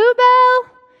more Bluebell.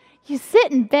 You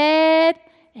sit in bed,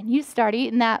 and you start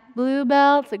eating that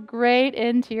Bluebell. It's a great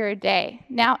end to your day.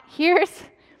 Now, here's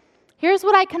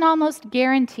what I can almost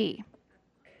guarantee.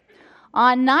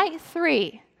 On night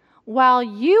 3, while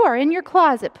you are in your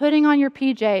closet putting on your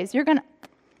PJs,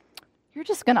 you're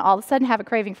just going to all of a sudden have a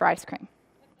craving for ice cream.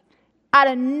 Out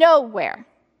of nowhere,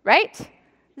 right?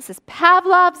 This is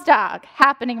Pavlov's dog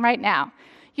happening right now.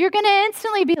 You're going to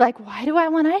instantly be like, why do I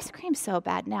want ice cream so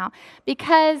bad now?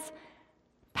 Because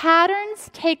patterns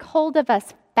take hold of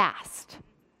us fast,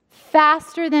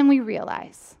 faster than we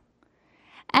realize.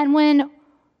 And when,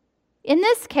 in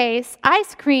this case,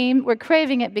 ice cream, we're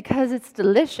craving it because it's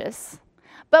delicious,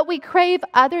 but we crave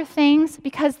other things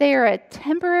because they are a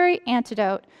temporary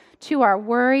antidote to our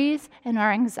worries and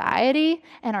our anxiety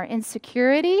and our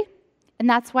insecurity, and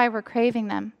that's why we're craving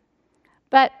them.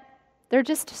 But they're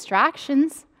just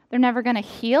distractions. They're never going to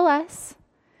heal us.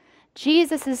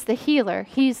 Jesus is the healer.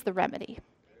 He's the remedy.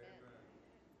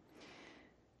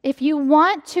 If you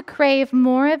want to crave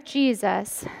more of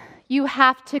Jesus, you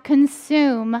have to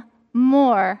consume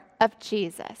more of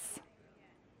Jesus.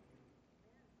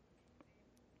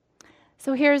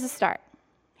 So here's a start.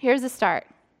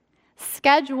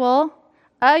 Schedule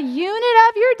a unit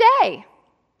of your day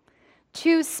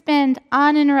to spend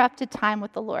uninterrupted time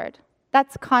with the Lord.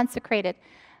 That's consecrated.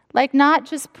 Like not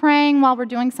just praying while we're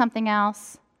doing something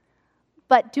else,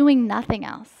 but doing nothing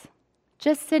else.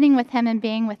 Just sitting with Him and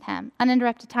being with Him,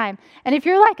 uninterrupted time. And if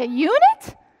you're like a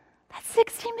unit, that's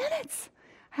 60 minutes.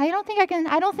 I don't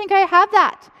think I have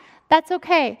that. That's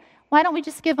okay. Why don't we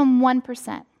just give Him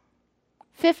 1%?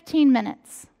 15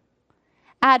 minutes.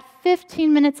 Add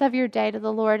 15 minutes of your day to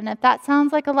the Lord. And if that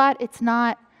sounds like a lot, it's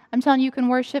not. I'm telling you, you can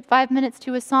worship 5 minutes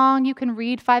to a song, you can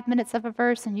read 5 minutes of a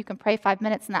verse, and you can pray 5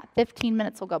 minutes, and that 15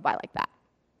 minutes will go by like that.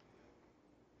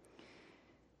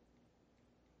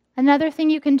 Another thing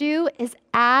you can do is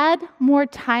add more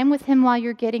time with Him while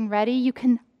you're getting ready. You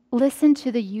can listen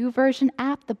to the YouVersion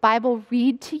app, the Bible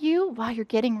read to you while you're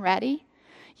getting ready.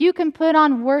 You can put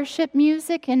on worship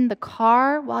music in the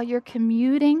car while you're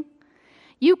commuting.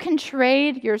 You can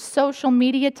trade your social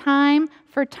media time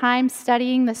for time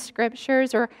studying the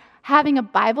scriptures or having a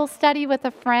Bible study with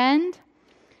a friend,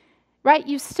 right?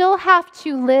 You still have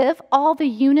to live all the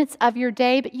units of your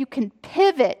day, but you can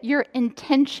pivot your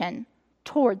intention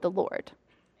toward the Lord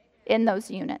in those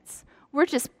units. We're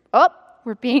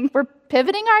pivoting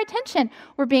our attention.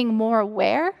 We're being more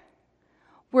aware.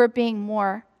 We're being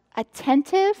more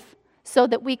attentive so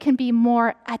that we can be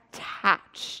more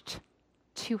attached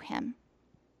to Him.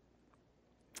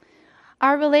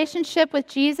 Our relationship with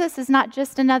Jesus is not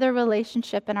just another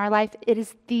relationship in our life. It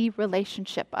is the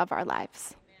relationship of our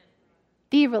lives.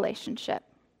 The relationship.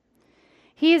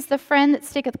 He is the friend that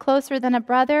sticketh closer than a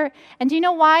brother. And do you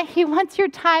know why? He wants your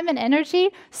time and energy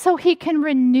so He can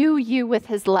renew you with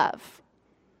His love.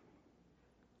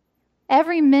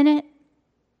 Every minute,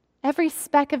 every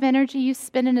speck of energy you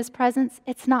spend in His presence,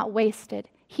 it's not wasted.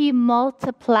 He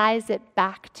multiplies it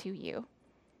back to you.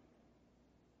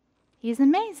 He's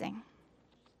amazing.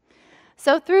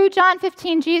 So through John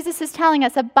 15, Jesus is telling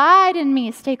us, abide in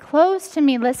me, stay close to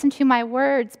me, listen to my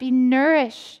words, be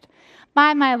nourished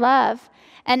by my love.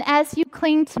 And as you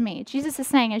cling to me, Jesus is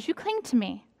saying, as you cling to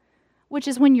me, which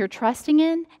is when you're trusting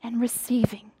in and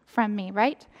receiving from me,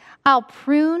 right? I'll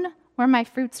prune where my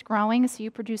fruit's growing so you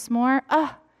produce more.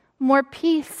 More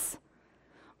peace,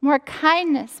 more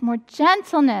kindness, more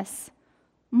gentleness,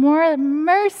 more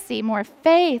mercy, more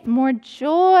faith, more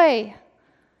joy.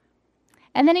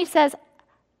 And then He says,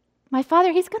 My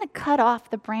Father, he's going to cut off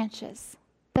the branches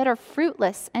that are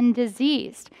fruitless and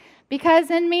diseased, because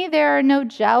in me there are no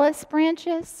jealous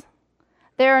branches,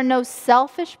 there are no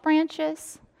selfish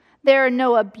branches, there are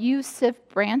no abusive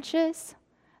branches,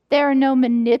 there are no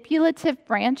manipulative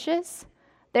branches,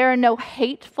 there are no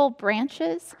hateful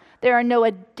branches, there are no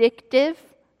addictive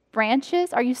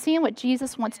branches. Are you seeing what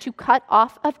Jesus wants to cut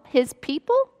off of his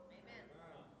people?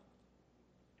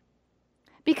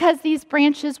 Because these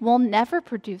branches will never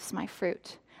produce my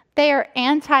fruit. They are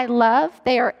anti-love.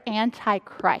 They are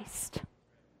anti-Christ.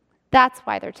 That's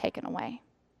why they're taken away.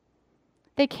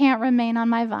 They can't remain on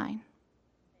my vine.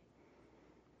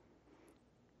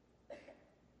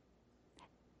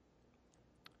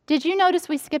 Did you notice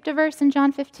we skipped a verse in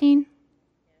John 15?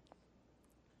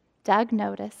 Doug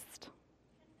noticed.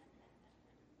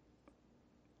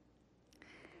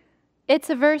 It's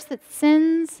a verse that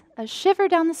sends a shiver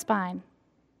down the spine.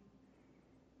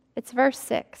 It's verse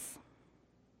 6.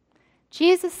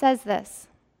 Jesus says this,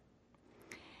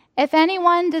 "If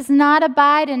anyone does not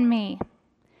abide in me,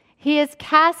 he is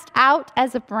cast out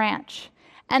as a branch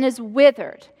and is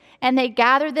withered, and they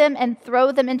gather them and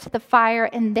throw them into the fire,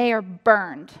 and they are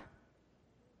burned."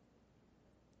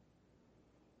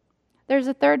 There's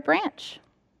a third branch.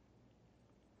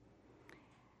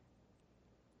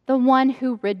 The one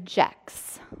who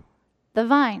rejects the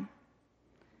vine.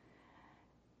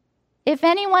 If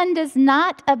anyone does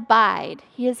not abide,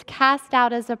 he is cast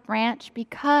out as a branch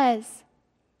because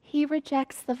he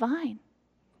rejects the vine.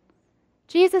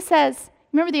 Jesus says,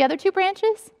 remember the other two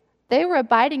branches? They were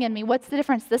abiding in me. What's the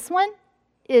difference? This one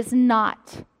is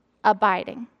not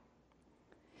abiding.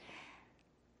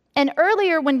 And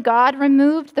earlier, when God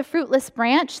removed the fruitless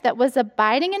branch that was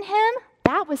abiding in him,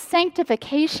 that was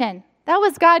sanctification. That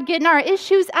was God getting our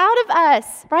issues out of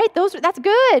us, right? That's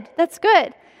good. That's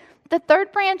good. The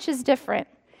third branch is different.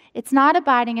 It's not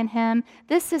abiding in him.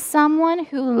 This is someone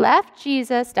who left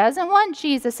Jesus, doesn't want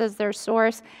Jesus as their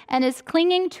source, and is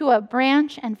clinging to a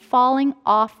branch and falling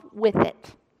off with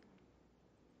it.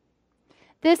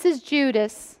 This is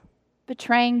Judas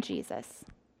betraying Jesus.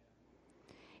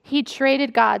 He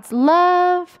traded God's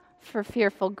love for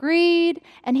fearful greed,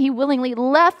 and he willingly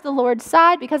left the Lord's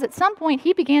side because at some point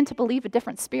he began to believe a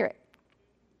different spirit.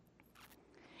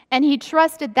 And he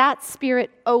trusted that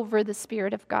spirit over the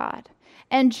Spirit of God.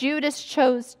 And Judas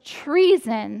chose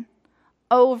treason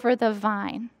over the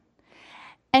vine.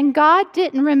 And God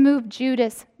didn't remove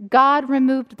Judas. God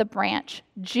removed the branch.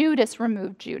 Judas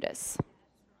removed Judas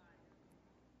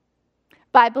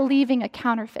by believing a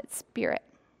counterfeit spirit.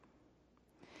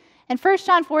 And 1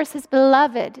 John 4 says,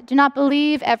 "Beloved, do not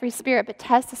believe every spirit, but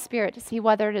test the spirit to see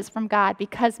whether it is from God,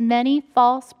 because many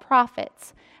false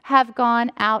prophets have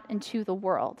gone out into the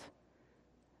world."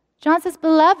 John says,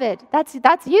 beloved, that's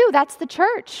you, that's the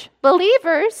church.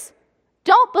 Believers,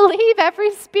 don't believe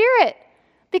every spirit,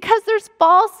 because there's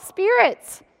false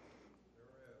spirits.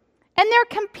 And they're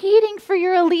competing for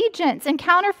your allegiance. And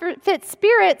counterfeit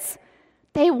spirits,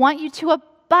 they want you to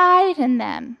abide in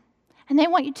them. And they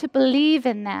want you to believe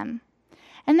in them.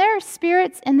 And there are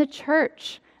spirits in the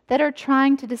church that are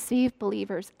trying to deceive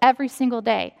believers every single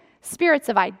day. Spirits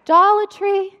of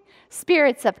idolatry,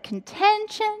 spirits of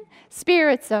contention,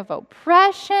 spirits of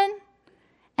oppression.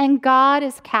 And God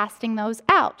is casting those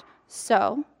out.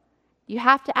 So you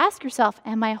have to ask yourself,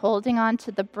 am I holding on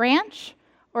to the branch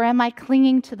or am I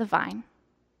clinging to the vine?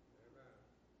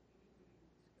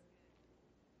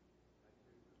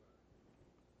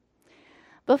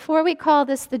 Before we call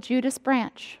this the Judas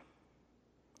branch,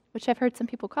 which I've heard some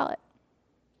people call it,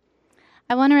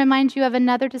 I want to remind you of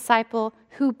another disciple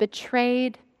who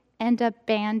betrayed and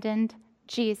abandoned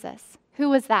Jesus. Who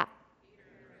was that?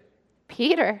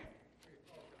 Peter.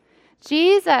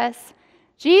 Jesus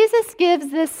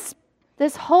gives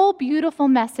this whole beautiful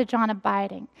message on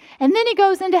abiding. And then he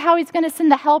goes into how he's going to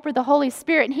send the Helper, the Holy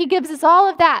Spirit, and he gives us all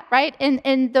of that, right,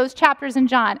 in those chapters in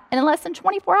John. And in less than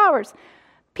 24 hours,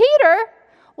 Peter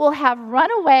will have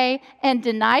run away and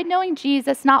denied knowing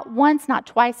Jesus not once, not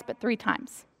twice, but 3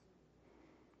 times.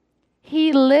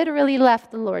 He literally left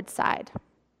the Lord's side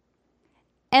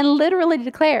and literally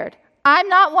declared, I'm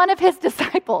not one of his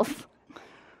disciples.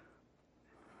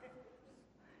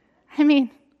 I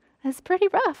mean, that's pretty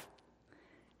rough.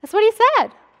 That's what he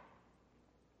said.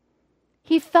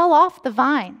 He fell off the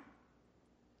vine.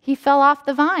 He fell off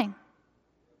the vine.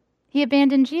 He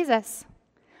abandoned Jesus.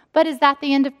 But is that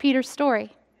the end of Peter's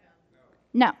story?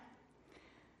 No.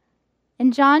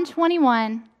 In John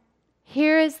 21,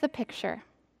 here is the picture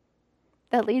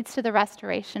that leads to the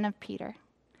restoration of Peter.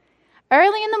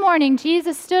 Early in the morning,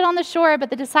 Jesus stood on the shore, but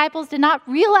the disciples did not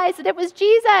realize that it was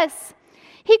Jesus.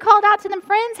 He called out to them,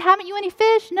 "Friends, haven't you any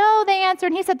fish?" "No," they answered.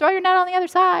 And he said, "Throw your net on the other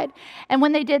side." And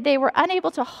when they did, they were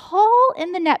unable to haul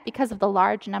in the net because of the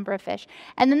large number of fish.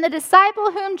 And then the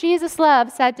disciple whom Jesus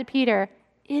loved said to Peter,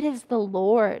 "It is the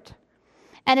Lord."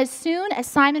 And as soon as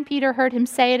Simon Peter heard him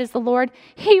say, "It is the Lord,"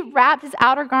 he wrapped his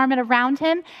outer garment around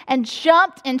him and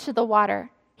jumped into the water.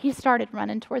 He started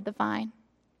running toward the vine.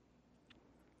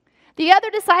 The other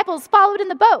disciples followed in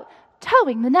the boat,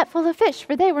 towing the net full of fish,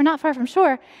 for they were not far from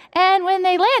shore. And when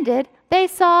they landed, they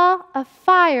saw a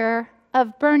fire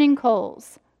of burning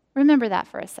coals. Remember that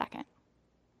for a second.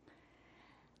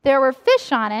 There were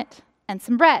fish on it and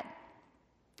some bread.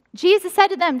 Jesus said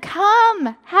to them,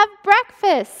 "Come, have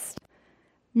breakfast."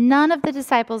 None of the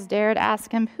disciples dared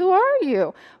ask him, "Who are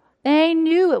you?" They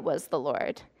knew it was the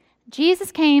Lord.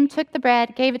 Jesus came, took the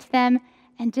bread, gave it to them,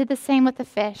 and did the same with the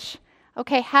fish.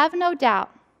 Okay, have no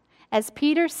doubt, as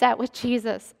Peter sat with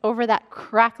Jesus over that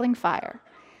crackling fire,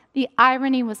 the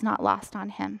irony was not lost on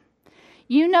him.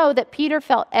 You know that Peter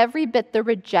felt every bit the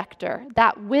rejecter,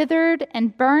 that withered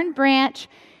and burned branch.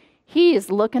 He is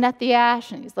looking at the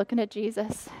ash and he's looking at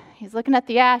Jesus. He's looking at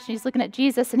the ash and he's looking at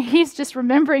Jesus, and he's just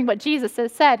remembering what Jesus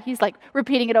has said. He's like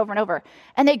repeating it over and over.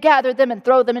 And they gather them and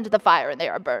throw them into the fire and they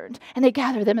are burned. And they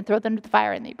gather them and throw them into the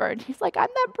fire and they burned. He's like, "I'm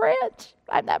that branch.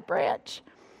 I'm that branch."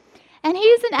 And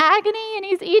he's in agony and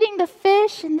he's eating the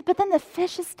fish, but then the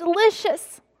fish is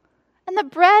delicious. And the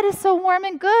bread is so warm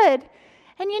and good.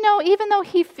 And you know, even though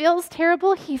he feels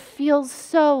terrible, he feels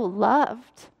so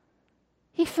loved.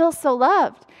 He feels so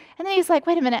loved. And then he's like,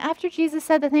 wait a minute, after Jesus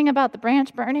said the thing about the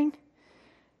branch burning,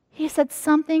 he said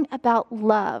something about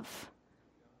love.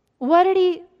 What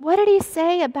did he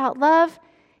say about love?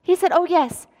 He said, "Oh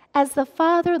yes, as the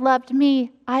Father loved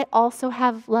me, I also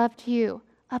have loved you.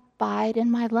 Abide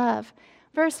in my love."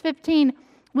 Verse 15,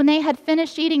 when they had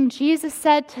finished eating, Jesus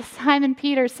said to Simon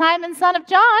Peter, "Simon, son of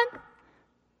John,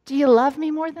 do you love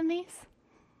me more than these?"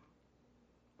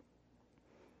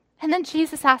 And then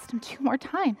Jesus asked him 2 more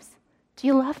times, "Do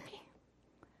you love me?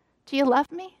 Do you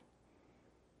love me?"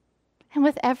 And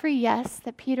with every yes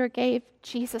that Peter gave,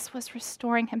 Jesus was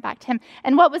restoring him back to him.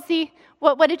 And what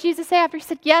did Jesus say after he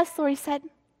said, "Yes, Lord"? He said,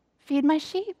 "Feed my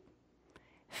sheep,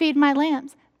 feed my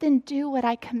lambs. Then do what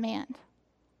I command.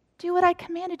 Do what I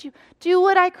commanded you. Do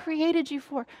what I created you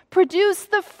for. Produce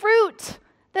the fruit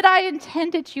that I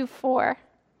intended you for."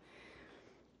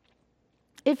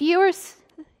 If you are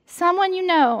someone you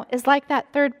know is like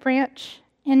that third branch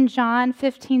in John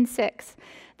 15:6,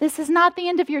 this is not the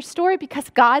end of your story,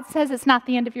 because God says it's not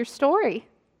the end of your story.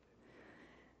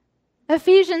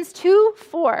 Ephesians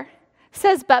 2:4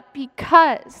 says, "But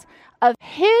because of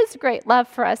his great love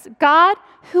for us, God,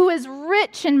 who is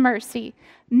rich in mercy,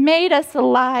 made us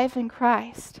alive in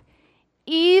Christ,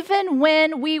 even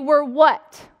when we were"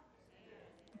 what?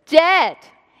 "Dead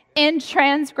in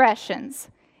transgressions.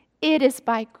 It is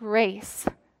by grace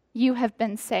you have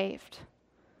been saved."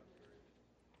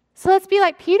 So let's be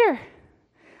like Peter.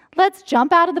 Let's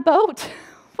jump out of the boat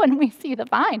when we see the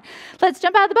vine. Let's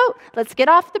jump out of the boat. Let's get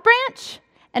off the branch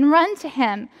and run to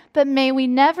him. But may we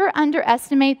never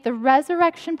underestimate the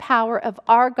resurrection power of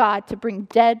our God to bring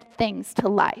dead things to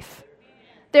life.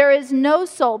 There is no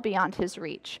soul beyond his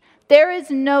reach. There is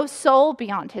no soul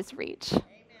beyond his reach.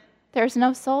 There's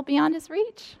no soul beyond his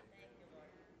reach.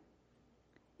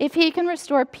 If he can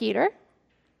restore Peter,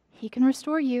 he can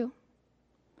restore you.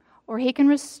 Or he can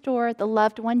restore the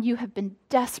loved one you have been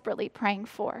desperately praying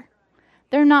for.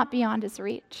 They're not beyond his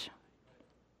reach.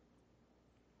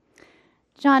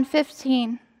 John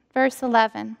 15, verse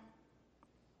 11.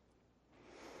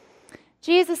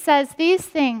 Jesus says, "These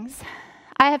things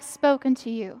I have spoken to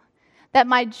you, that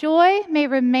my joy may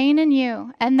remain in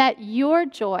you, and that your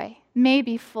joy may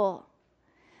be full.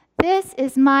 This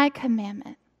is my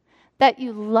commandment, that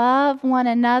you love one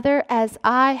another as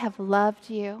I have loved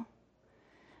you.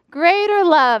 Greater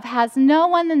love has no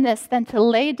one than this, than to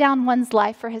lay down one's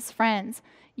life for his friends.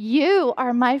 You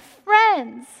are my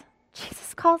friends."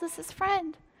 Jesus calls us his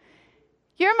friend.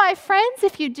 "You're my friends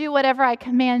if you do whatever I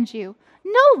command you.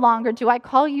 No longer do I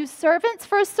call you servants,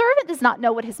 for a servant does not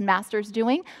know what his master is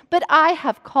doing, but I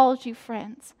have called you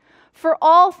friends. For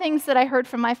all things that I heard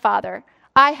from my Father,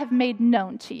 I have made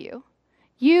known to you.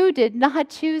 You did not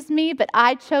choose me, but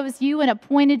I chose you and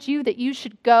appointed you that you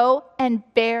should go and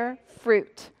bear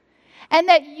fruit, and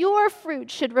that your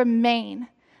fruit should remain,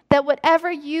 that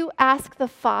whatever you ask the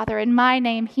Father in my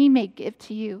name, he may give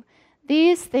to you.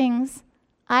 These things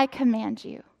I command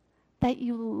you, that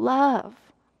you love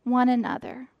one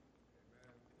another."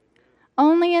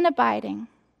 Only in abiding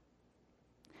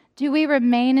do we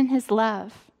remain in his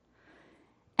love,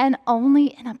 and only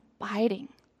in abiding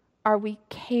are we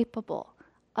capable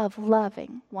of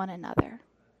loving one another.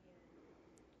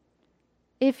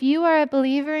 If you are a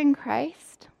believer in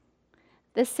Christ,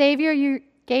 the Savior you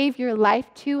gave your life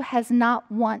to has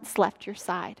not once left your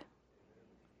side.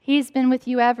 He's been with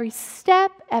you every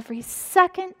step, every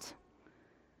second.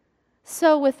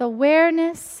 So with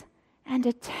awareness and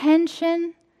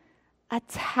attention,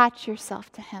 attach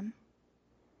yourself to him.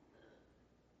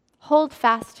 Hold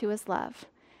fast to his love.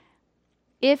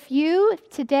 If you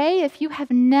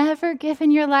have never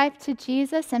given your life to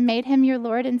Jesus and made him your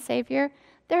Lord and Savior,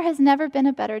 there has never been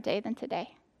a better day than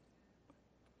today.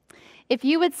 If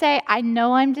you would say, I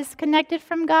know I'm disconnected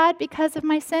from God because of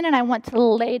my sin and I want to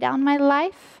lay down my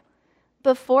life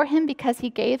before him because he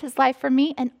gave his life for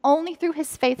me, and only through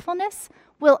his faithfulness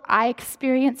will I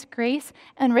experience grace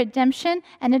and redemption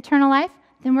and eternal life,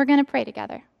 then we're going to pray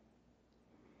together.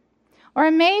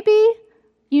 Or maybe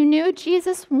you knew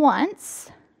Jesus once,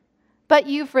 but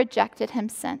you've rejected him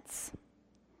since.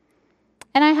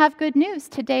 And I have good news.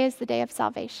 Today is the day of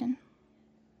salvation.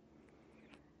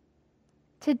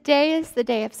 Today is the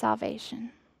day of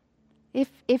salvation.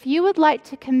 If you would like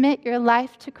to commit your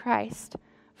life to Christ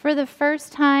for the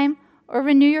first time or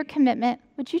renew your commitment,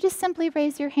 would you just simply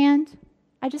raise your hand?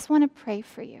 I just want to pray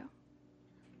for you.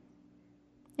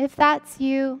 If that's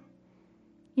you,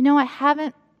 I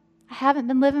haven't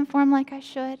been living for him like I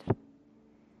should.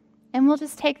 And we'll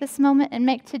just take this moment and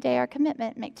make today our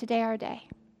commitment, make today our day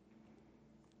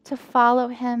to follow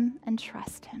him and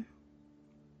trust him.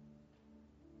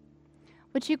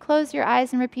 Would you close your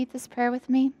eyes and repeat this prayer with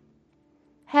me?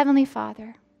 Heavenly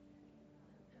Father,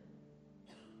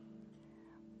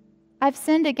 I've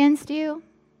sinned against you,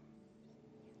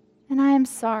 and I am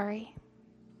sorry.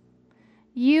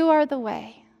 You are the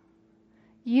way.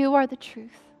 You are the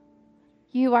truth.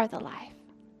 You are the life.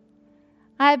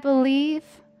 I believe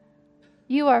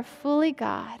you are fully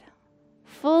God,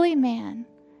 fully man.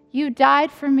 You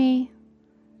died for me.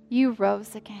 You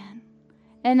rose again.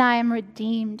 And I am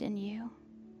redeemed in you.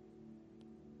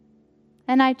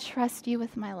 And I trust you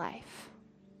with my life.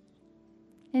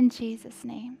 In Jesus'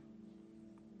 name.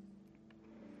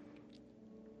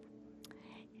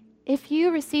 If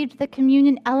you received the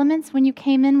communion elements when you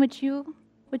came in, would you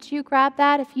grab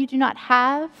that? If you do not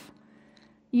have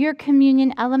your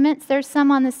communion elements, there's some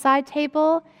on the side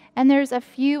table, and there's a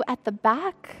few at the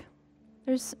back.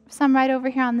 There's some right over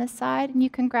here on this side, and you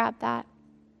can grab that.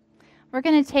 We're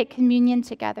going to take communion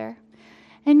together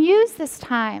and use this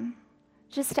time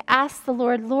just to ask the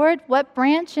Lord, what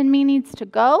branch in me needs to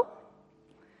go?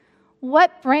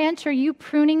 What branch are you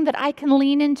pruning that I can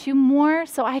lean into more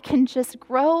so I can just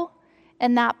grow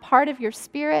in that part of your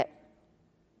spirit?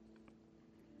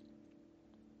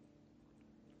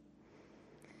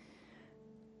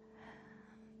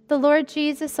 The Lord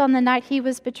Jesus, on the night he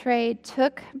was betrayed,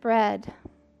 took bread.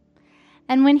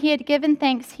 And when he had given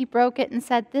thanks, he broke it and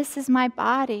said, "This is my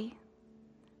body,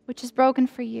 which is broken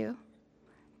for you.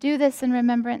 Do this in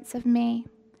remembrance of me."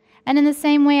 And in the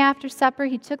same way, after supper,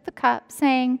 he took the cup,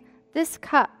 saying, "This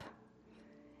cup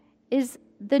is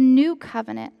the new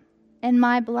covenant in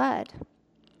my blood.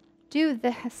 Do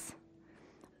this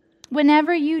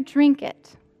whenever you drink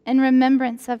it in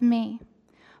remembrance of me.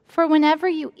 For whenever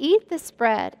you eat this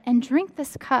bread and drink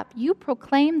this cup, you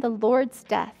proclaim the Lord's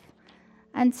death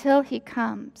until he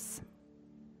comes."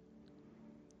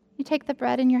 You take the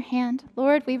bread in your hand.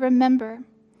 Lord, we remember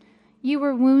you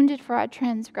were wounded for our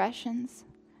transgressions.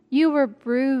 You were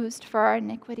bruised for our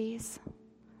iniquities.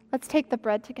 Let's take the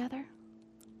bread together.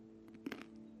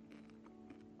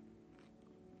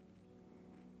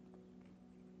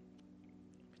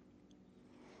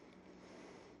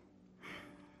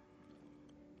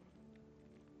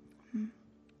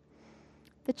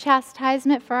 The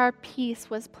chastisement for our peace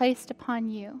was placed upon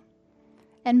you,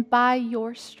 and by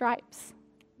your stripes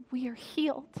we are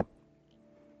healed.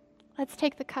 Let's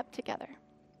take the cup together.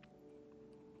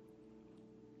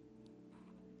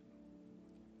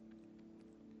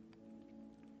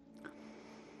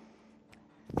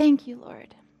 Thank you,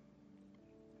 Lord.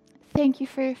 Thank you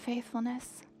for your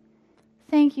faithfulness.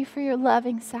 Thank you for your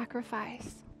loving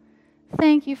sacrifice.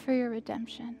 Thank you for your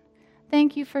redemption.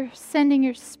 Thank you for sending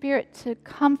your Spirit to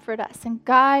comfort us and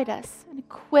guide us and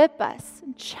equip us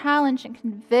and challenge and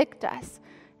convict us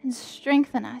and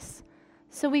strengthen us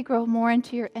so we grow more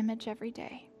into your image every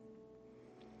day.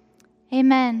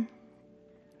 Amen.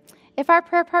 If our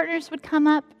prayer partners would come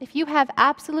up, if you have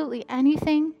absolutely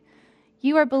anything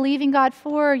you are believing God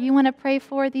for or you want to pray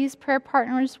for, these prayer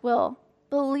partners will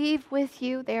believe with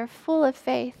you. They are full of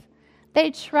faith.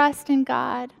 They trust in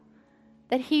God,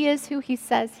 that he is who he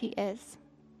says he is.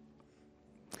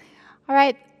 All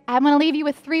right, I'm going to leave you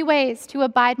with 3 ways to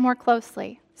abide more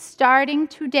closely. starting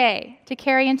today to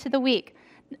carry into the week.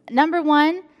 Number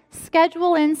one,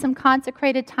 schedule in some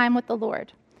consecrated time with the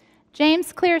Lord.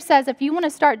 James Clear says if you want to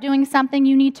start doing something,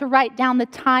 you need to write down the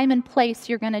time and place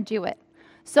you're going to do it.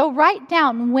 So write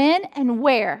down when and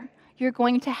where you're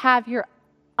going to have your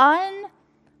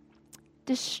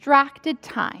undistracted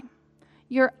time,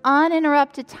 your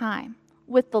uninterrupted time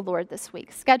with the Lord this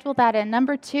week. Schedule that in.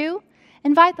 Number two,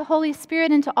 invite the Holy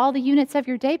Spirit into all the units of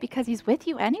your day because He's with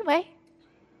you anyway.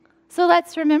 So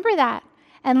let's remember that.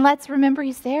 And let's remember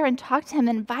He's there and talk to Him.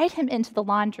 Invite Him into the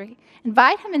laundry.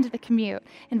 Invite Him into the commute.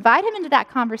 Invite Him into that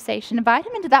conversation. Invite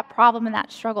Him into that problem and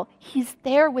that struggle. He's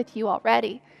there with you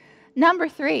already. Number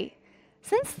three,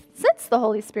 since the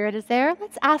Holy Spirit is there,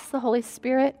 let's ask the Holy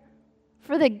Spirit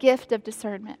for the gift of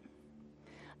discernment.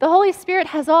 The Holy Spirit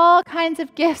has all kinds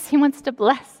of gifts He wants to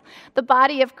bless the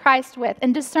body of Christ with.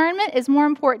 And discernment is more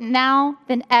important now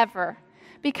than ever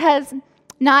because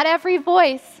not every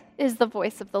voice is the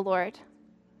voice of the Lord.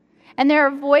 And there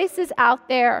are voices out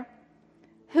there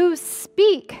who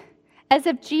speak as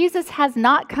if Jesus has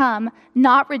not come,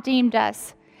 not redeemed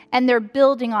us, and they're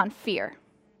building on fear.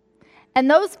 And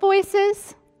those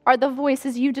voices are the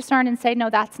voices you discern and say, no,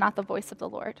 that's not the voice of the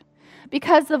Lord.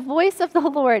 Because the voice of the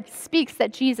Lord speaks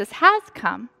that Jesus has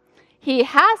come, He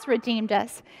has redeemed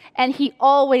us, and He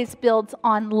always builds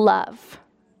on love.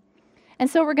 And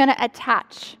so we're going to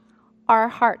attach our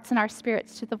hearts and our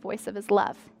spirits to the voice of His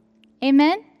love.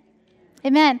 Amen?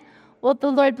 Amen. Well,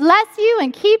 the Lord bless you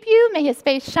and keep you. May His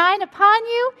face shine upon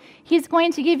you. He's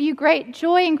going to give you great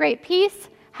joy and great peace.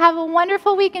 Have a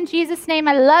wonderful week in Jesus' name.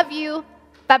 I love you.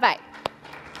 Bye-bye.